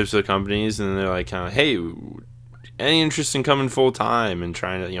internships with companies, and they're kind of, hey, any interest in coming full time and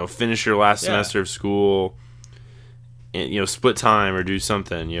trying to, finish your last semester of school, and, split time or do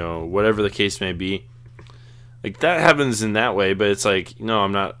something, whatever the case may be. Like, that happens in that way, but it's like, no,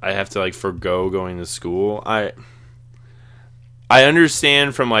 I'm not, I have to, like, forego going to school. I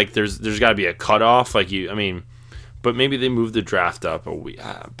understand from, like, there's got to be a cutoff, like, but maybe they moved the draft up a week.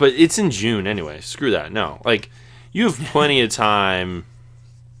 But it's in June anyway. Screw that. No. Like, you have plenty of time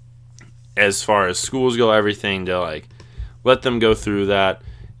as far as schools go, everything, to, like, let them go through that.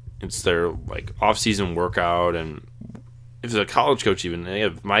 It's their, like, off-season workout, and if it's a college coach even,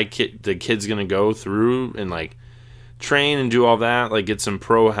 if the kid's going to go through and, like, train and do all that, like, get some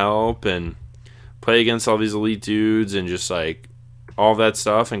pro help and play against all these elite dudes and just, like, all that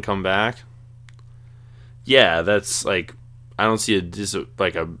stuff and come back. Yeah, that's, like, I don't see a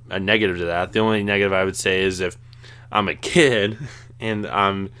negative to that. The only negative I would say is if I'm a kid and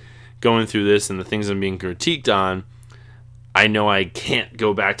I'm going through this and the things I'm being critiqued on, I know I can't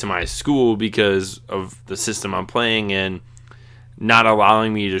go back to my school because of the system I'm playing in not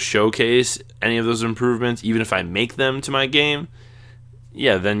allowing me to showcase any of those improvements, even if I make them to my game.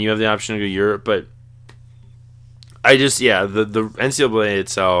 Yeah, then you have the option to go to Europe. But I just, the NCAA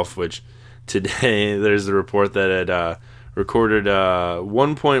itself, which today there's a report that it recorded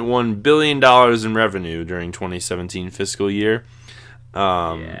 $1.1 billion in revenue during 2017 fiscal year.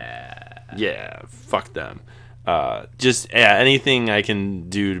 Yeah, fuck them. Anything I can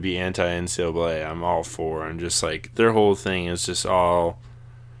do to be anti-NCAA, I'm all for. And just, like, their whole thing is just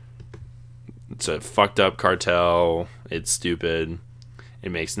it's a fucked up cartel. It's stupid.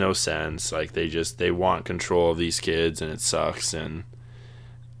 It makes no sense. Like, they want control of these kids, and it sucks. And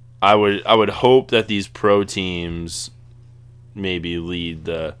I would hope that these pro teams maybe lead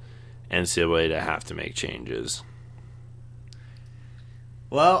the NCAA to have to make changes.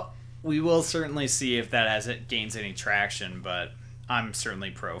 Well, we will certainly see if that gains any traction, but I'm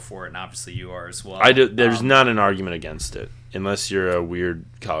certainly pro for it, and obviously you are as well. There's not an argument against it, unless you're a weird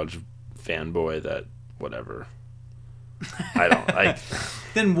college fanboy that whatever. I don't like.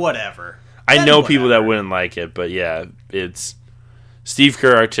 Then whatever. I know people that wouldn't like it, but yeah, it's Steve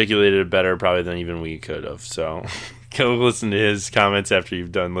Kerr articulated it better probably than even we could have. So go listen to his comments after you're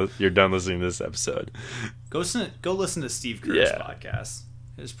done listening to this episode. Go listen to Steve Kerr's podcast.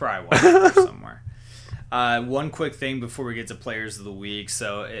 There's probably one there somewhere. One quick thing before we get to players of the week.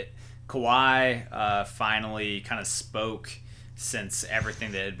 So Kawhi finally kind of spoke since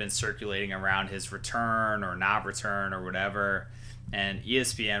everything that had been circulating around his return or not return or whatever. And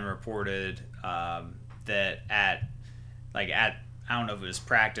ESPN reported that at I don't know if it was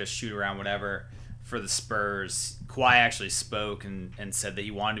practice, shoot around, whatever, for the Spurs, Kawhi actually spoke and said that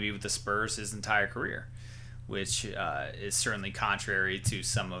he wanted to be with the Spurs his entire career, which is certainly contrary to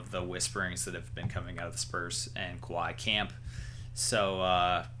some of the whisperings that have been coming out of the Spurs and Kawhi camp.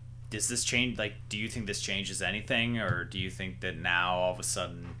 So does this change? Like, do you think this changes anything, or do you think that now all of a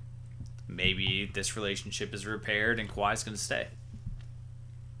sudden maybe this relationship is repaired and Kawhi's going to stay?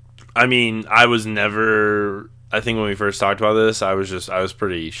 I mean, I think when we first talked about this, I was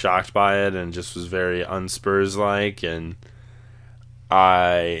pretty shocked by it and just was very un-Spurs like, and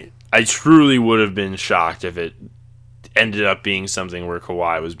I truly would have been shocked if it ended up being something where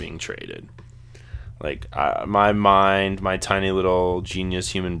Kawhi was being traded. Like, my mind, my tiny little genius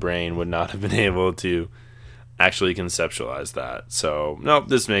human brain would not have been able to actually conceptualize that. So, nope,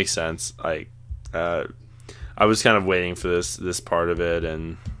 this makes sense. Like, I was kind of waiting for this part of it,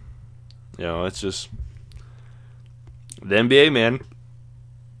 and, it's just the NBA, man.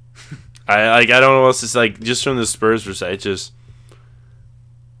 I don't know what else to say. Like, just from the Spurs perspective,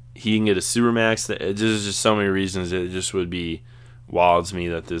 he can get a supermax. There's just so many reasons it just would be wild to me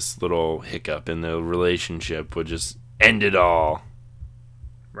that this little hiccup in the relationship would just end it all.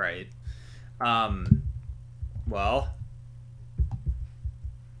 Right. Well,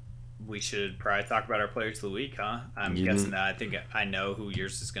 we should probably talk about our players of the week, huh? I'm guessing that I think I know who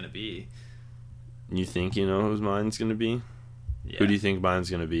yours is going to be. You think you know whose mine's going to be? Yeah. Who do you think mine's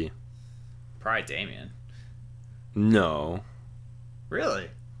going to be? Probably Damian. No. Really?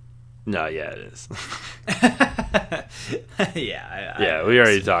 No, yeah, it is. Yeah, we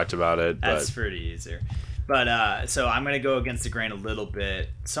already talked about it. That's pretty easy. But so I'm going to go against the grain a little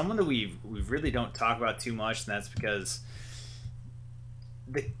bit. Someone that we really don't talk about too much, and that's because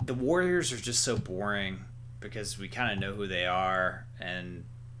the Warriors are just so boring because we kind of know who they are, and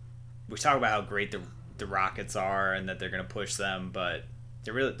we talk about how great the Rockets are and that they're going to push them, but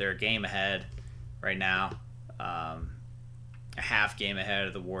they're a game ahead right now. A half game ahead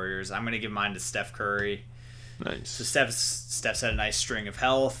of the Warriors. I'm going to give mine to Steph Curry. Nice. So Steph's had a nice string of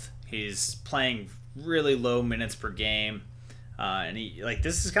health. He's playing really low minutes per game. And he like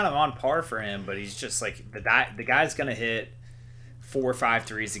this is kind of on par for him, but he's just like the guy's gonna hit 4 or 5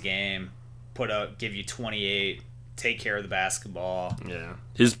 threes a game, give you 28, take care of the basketball. Yeah,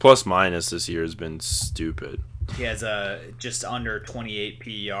 his plus minus this year has been stupid. He has a just under 28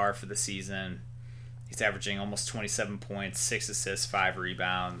 PER for the season. He's averaging almost 27 points, 6 assists, 5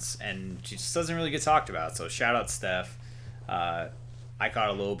 rebounds, and he just doesn't really get talked about. So shout out Steph. I caught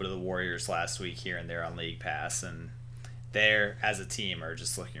a little bit of the Warriors last week here and there on League Pass, and they're as a team are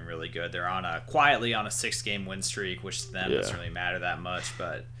just looking really good. They're quietly on a 6-game win streak, which to them doesn't really matter that much,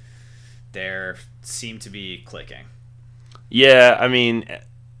 but they seem to be clicking. Yeah, I mean,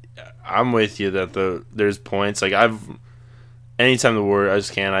 I'm with you that there's points. Like anytime the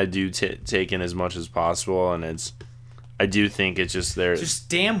Warriors can, I do take in as much as possible, and I do think it's just there. Just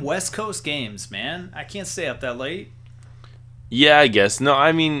damn West Coast games, man. I can't stay up that late. Yeah, I guess. No,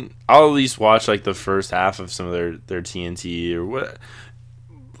 I mean, I'll at least watch like the first half of some of their TNT or what.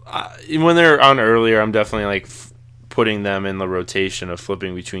 When they're on earlier, I'm definitely like putting them in the rotation of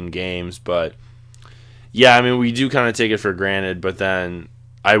flipping between games. But yeah, I mean, we do kind of take it for granted. But then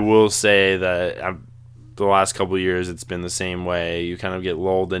I will say that the last couple of years, it's been the same way. You kind of get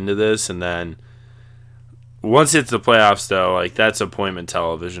lulled into this, and then once it's the playoffs, though, like that's appointment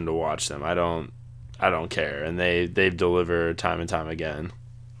television to watch them. I don't care, and they've delivered time and time again.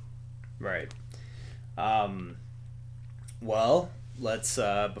 Right. Well, let's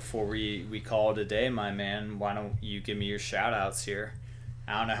before we call it a day, my man, why don't you give me your shout outs here?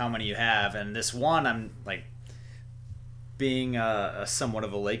 I don't know how many you have, and this one I'm like being a somewhat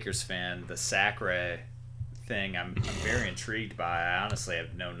of a Lakers fan, the Sacre thing I'm very intrigued by. I honestly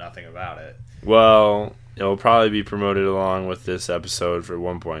know nothing about it. Well, it'll probably be promoted along with this episode for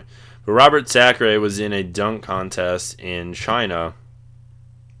one point. But Robert Sacre was in a dunk contest in China,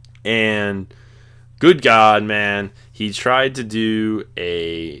 and good God, man, he tried to do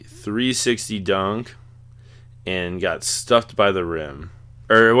a 360 dunk and got stuffed by the rim.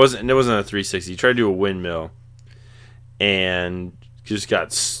 Or it wasn't a 360. He tried to do a windmill and just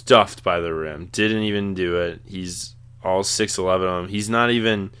got stuffed by the rim. Didn't even do it. He's all 6'11" of him. He's not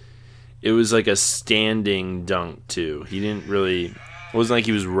even. It was like a standing dunk too. He didn't really. It wasn't like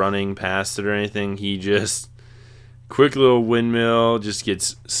he was running past it or anything. He just quick little windmill, just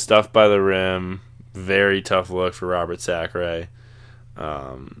gets stuffed by the rim. Very tough look for Robert Sacre.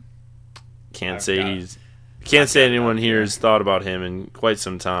 Can't say anyone here has thought about him in quite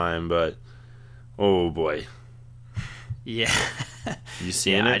some time, but oh boy. Yeah. You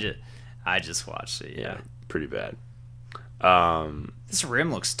seen it? I just watched it. Yeah. Pretty bad. This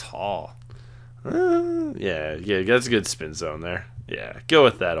rim looks tall. Yeah, that's a good spin zone there. Yeah, go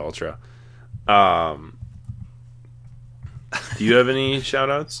with that, Ultra. Do you have any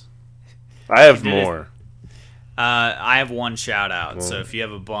shout-outs? I have more. I have one shout-out, so if you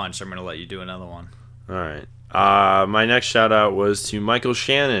have a bunch, I'm going to let you do another one. All right. My next shout-out was to Michael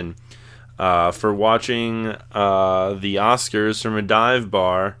Shannon for watching the Oscars from a dive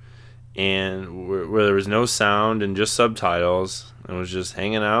bar and where there was no sound and just subtitles, and was just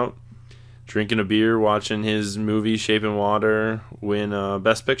hanging out, drinking a beer, watching his movie Shape and Water win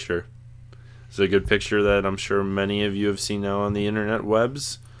Best Picture. It's a good picture that I'm sure many of you have seen now on the internet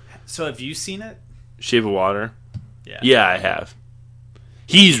webs. So have you seen it? Shape of Water? Yeah, I have.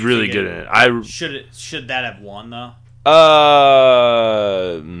 He's really good in it. Should that have won though?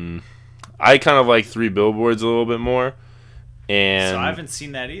 I kind of like Three Billboards a little bit more. And so I haven't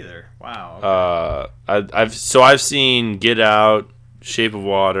seen that either. Wow. Okay. I've seen Get Out, Shape of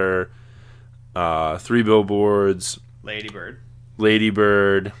Water, Three Billboards, Lady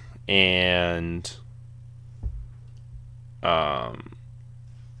Bird, and no,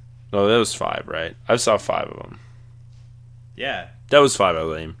 that was 5, right? I saw 5 of them. Yeah, that was 5 of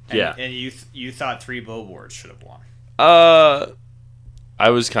them. Yeah, and you thought Three Billboards should have won. I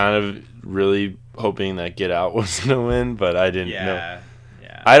was kind of really hoping that Get Out was gonna win, but I didn't know.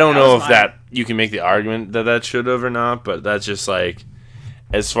 Yeah. I don't know if that you can make the argument that should have or not, but that's just like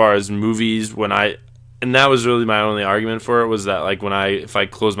as far as movies and that was really my only argument for it was that like if I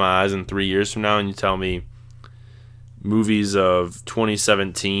close my eyes in 3 years from now and you tell me movies of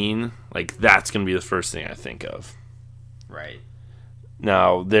 2017, like that's gonna be the first thing I think of. Right.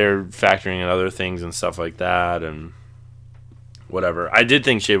 Now they're factoring in other things and stuff like that and whatever. I did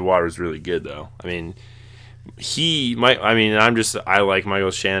think Shape of Water was really good though. I mean, I like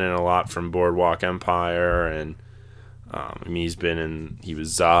Michael Shannon a lot from Boardwalk Empire and he was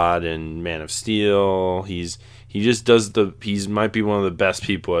Zod in Man of Steel. He might be one of the best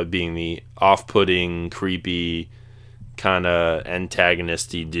people at being the off-putting, creepy, kind of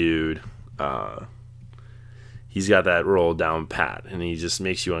antagonisty dude. he's got that role down pat, and he just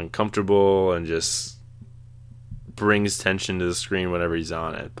makes you uncomfortable and just brings tension to the screen whenever he's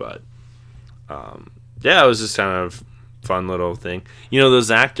on it. But it was just kind of fun little thing. Those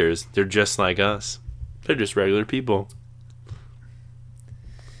actors, they're just like us. They're just regular people.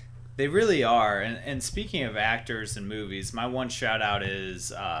 They really are. And speaking of actors and movies, my one shout out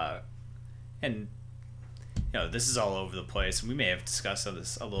is this is all over the place, and we may have discussed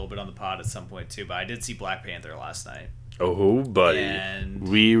this a little bit on the pod at some point too, but I did see Black Panther last night. Oh, buddy. And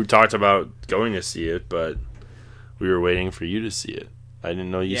we talked about going to see it, but we were waiting for you to see it. I didn't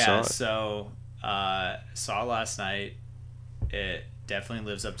know you saw it. So saw it last night. It definitely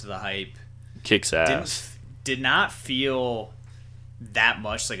lives up to the hype. Kicks ass. Did not feel that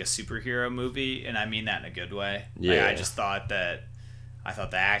much like a superhero movie, and I mean that in a good way. Yeah. I just thought the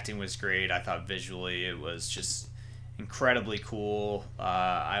acting was great. I thought visually it was just incredibly cool.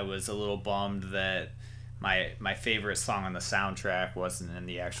 I was a little bummed that my favorite song on the soundtrack wasn't in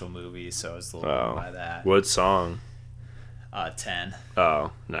the actual movie, so I was a little bummed by that. What song? 10.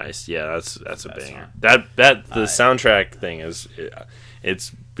 Oh, nice. Yeah, that's a banger. Song. The soundtrack thing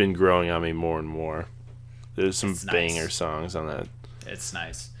it's been growing on me more and more. There's some banger songs on that. It's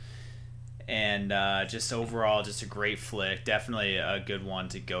nice. And just overall, just a great flick. Definitely a good one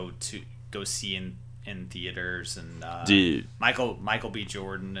to go see in theaters. And dude, Michael B.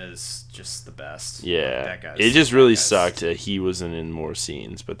 Jordan is just the best. Yeah, it just really sucked that he wasn't in more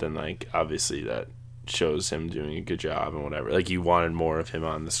scenes. But then, obviously that shows him doing a good job and whatever. You wanted more of him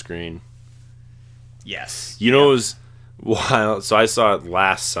on the screen. Yes. It was wild. So I saw it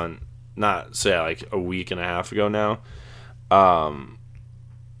last a week and a half ago now.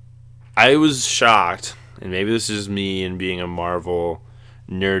 I was shocked, and maybe this is me and being a Marvel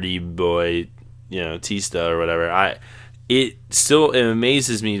nerdy boy, Tista or whatever. It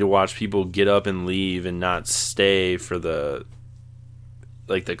amazes me to watch people get up and leave and not stay for the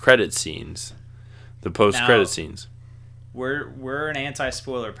credit scenes, the post-credit scenes. We're an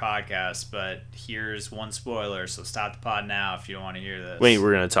anti-spoiler podcast, but here's one spoiler, so stop the pod now if you don't want to hear this. Wait,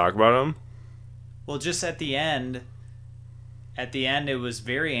 we're going to talk about them? Well, just at the end, it was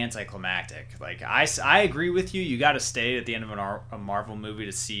very anticlimactic. I agree with you. You got to stay at the end of a Marvel movie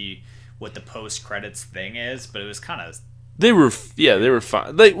to see what the post-credits thing is, but it was kind of... They were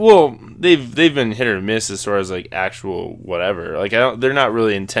fine. They've been hit or miss as far as actual whatever. They're not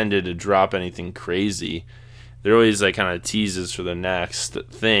really intended to drop anything crazy. They're always kind of teases for the next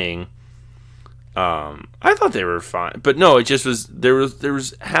thing. I thought they were fine, but no, it just was. There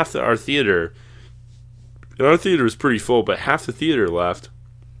was half our theater. Our theater was pretty full, but half the theater left.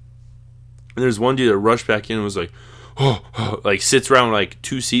 And there's one dude that rushed back in and was sits around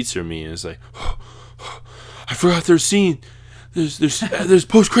 2 seats from me and is I forgot there's scene. There's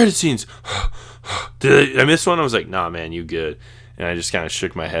post credit scenes. Did I miss one? I was like, nah, man, you good. And I just kind of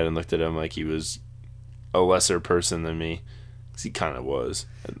shook my head and looked at him like he was a lesser person than me. 'Cause he kind of was.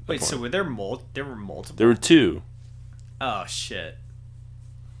 Wait, so there were multiple? There were 2. Oh, shit.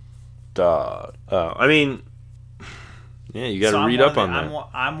 Dog. Oh, I mean, yeah, you got to read up on that.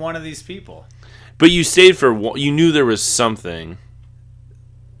 I'm one of these people. But you stayed for one. You knew there was something.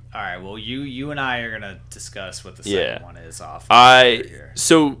 All right. Well, you and I are gonna discuss what the second one is off.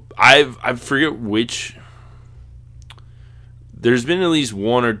 So I forget which. There's been at least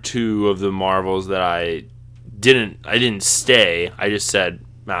 1 or 2 of the Marvels that I didn't stay. I just said,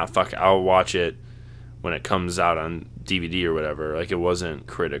 nah, fuck it, I'll watch it when it comes out on DVD or whatever. It wasn't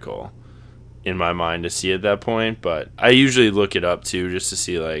critical in my mind to see at that point, but I usually look it up too just to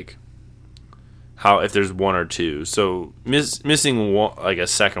see how, if there's 1 or 2. So missing one, a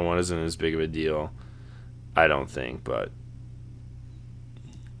second one isn't as big of a deal, I don't think. But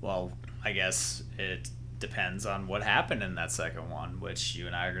well, I guess it depends on what happened in that second one, which you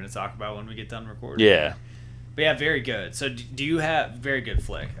and I are going to talk about when we get done recording. Yeah. But yeah, very good. So do you have very good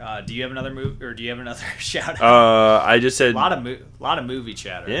flick? Do you have another movie, or do you have another shout out? I just said a lot of movie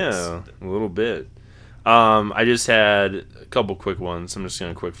chatter. Yeah, a little bit. I just had a couple quick ones. I'm just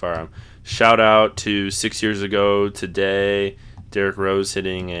gonna quick fire them. Shout out to 6 years ago today, Derrick Rose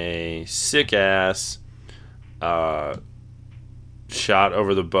hitting a sick ass shot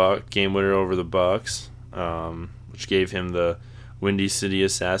over the game winner over the Bucks, which gave him the Windy City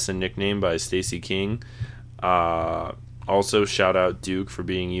Assassin nickname by Stacey King. Also, shout out Duke for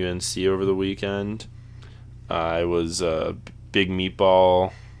being UNC over the weekend. I was a big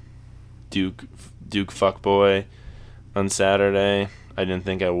meatball Duke fuckboy on Saturday. I didn't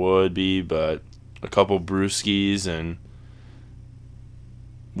think I would be, but a couple brewskis and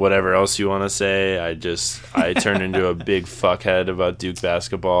whatever else you want to say. I turned into a big fuckhead about Duke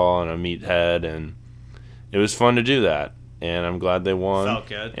basketball and a meathead, and it was fun to do that, and I'm glad they won. Felt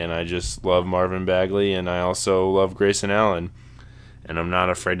good. And I just love Marvin Bagley, and I also love Grayson Allen, and I'm not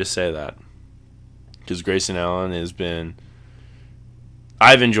afraid to say that because Grayson Allen has been.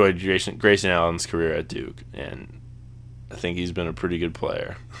 I've enjoyed Grayson Allen's career at Duke, and I think he's been a pretty good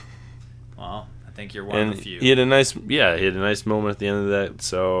player. Well, I think you're one of the few. He had a nice moment at the end of that,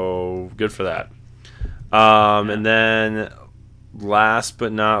 so good for that. And then last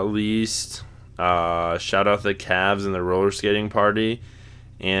but not least, shout out the Cavs and the roller skating party,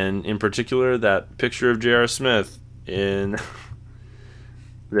 and in particular that picture of J.R. Smith that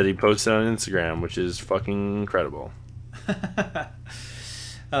he posted on Instagram, which is fucking incredible.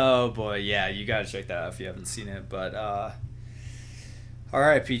 Oh boy, yeah, you gotta check that out if you haven't seen it. But all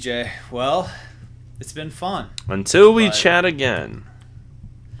right, PJ. Well, it's been fun. Until we chat again.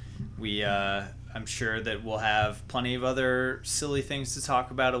 I'm sure that we'll have plenty of other silly things to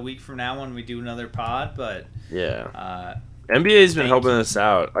talk about a week from now when we do another pod. But yeah, NBA's been helping us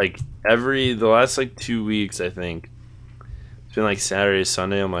out. Like the last 2 weeks, I think. It's been Saturday,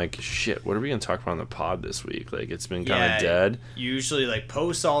 Sunday. I'm like, shit, what are we going to talk about on the pod this week? It's been kind of dead. Usually,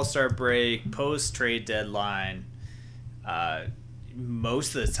 post All-Star break, post trade deadline,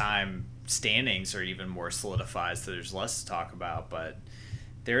 most of the time, standings are even more solidified, so there's less to talk about. But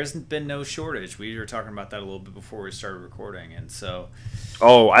there hasn't been no shortage. We were talking about that a little bit before we started recording. And so.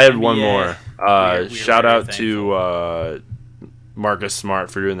 Oh, I had one more. Shout out to Marcus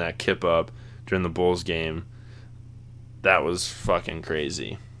Smart for doing that kip up during the Bulls game. That was fucking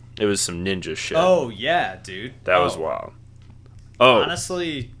crazy. It was some ninja shit. Oh yeah, dude. That was wild. Oh,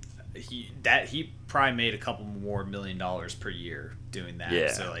 honestly, he probably made a couple more $1 million per year doing that.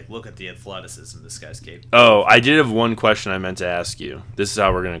 Yeah. So look at the athleticism this guy's capable. Oh, I did have one question I meant to ask you. This is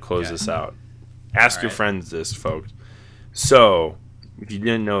how we're gonna close this out. Ask your friends this, folks. So, if you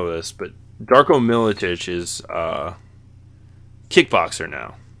didn't know this, but Darko Milicic is a kickboxer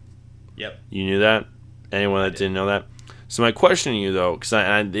now. Yep. You knew that? Anyone that didn't know that? So my question to you, though, because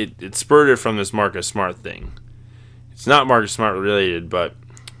it spurred it from this Marcus Smart thing. It's not Marcus Smart related, but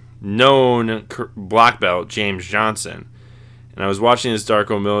known black belt James Johnson. And I was watching this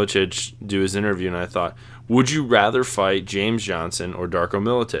Darko Milicic do his interview, and I thought, would you rather fight James Johnson or Darko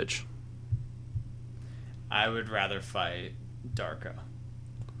Milicic? I would rather fight Darko.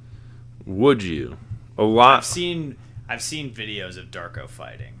 Would you? A lot. I've seen videos of Darko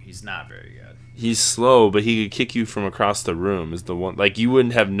fighting. He's not very good. He's slow, but he could kick you from across the room. Is the one you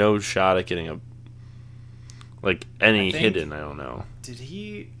wouldn't have no shot at getting any hidden. I don't know. Did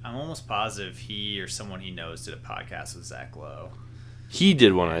he? I'm almost positive he or someone he knows did a podcast with Zach Lowe. He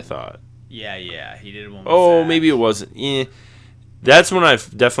did one, I thought. Yeah, he did one. With Oh, Zach. maybe it wasn't. Yeah. That's when I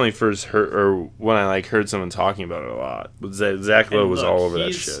definitely first heard, or when I heard someone talking about it a lot. Zach Lowe was all over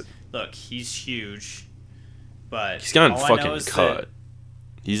that shit. Look, he's huge, but he's gotten fucking cut.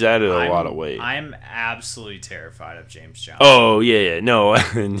 He's added a lot of weight. I'm absolutely terrified of James Johnson. Oh yeah, no,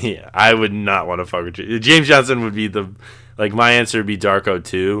 yeah. I would not want to fuck with James Johnson. Would be my answer would be Darko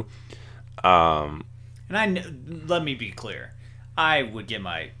too. And let me be clear, I would get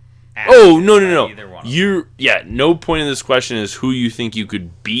my. Oh no! No point in this question is who you think you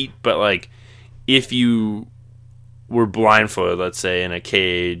could beat, but if you were blindfolded, let's say in a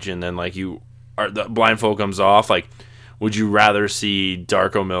cage, and then the blindfold comes off, would you rather see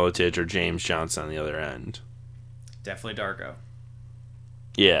Darko Milicic or James Johnson on the other end? Definitely Darko.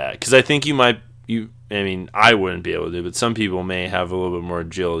 Yeah, because I think I wouldn't be able to, but some people may have a little bit more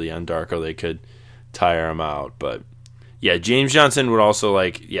agility on Darko. They could tire him out, but yeah, James Johnson would also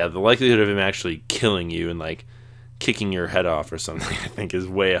the likelihood of him actually killing you and kicking your head off or something, I think is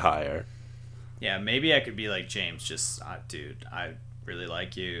way higher. Yeah, maybe I could be like James, just dude, I really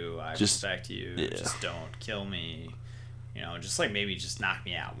like you, I respect you, just don't kill me. Maybe just knock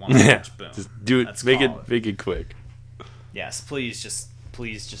me out. One punch, boom. Just do it. Make it quick. Yes, please just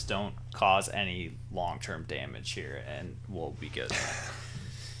don't cause any long-term damage here, and we'll be good.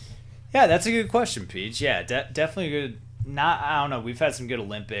 Yeah, that's a good question, Peach. Yeah, definitely good. I don't know. We've had some good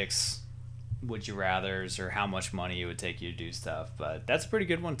Olympics would you rather's or how much money it would take you to do stuff, but that's a pretty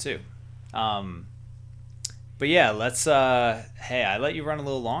good one too. But yeah, let's. Hey, I let you run a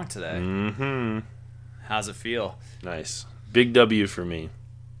little long today. Mm-hmm. How's it feel? Nice. Big W for me.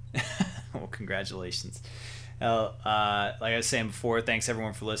 Well, congratulations. Like I was saying before, thanks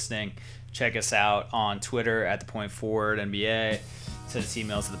everyone for listening. Check us out on Twitter at @ThePointForwardNBA. Send us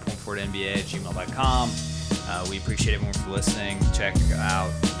emails at thepointforwardnba@gmail.com. We appreciate everyone for listening. Check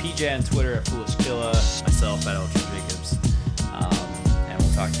out PJ on Twitter at FoolishKilla, myself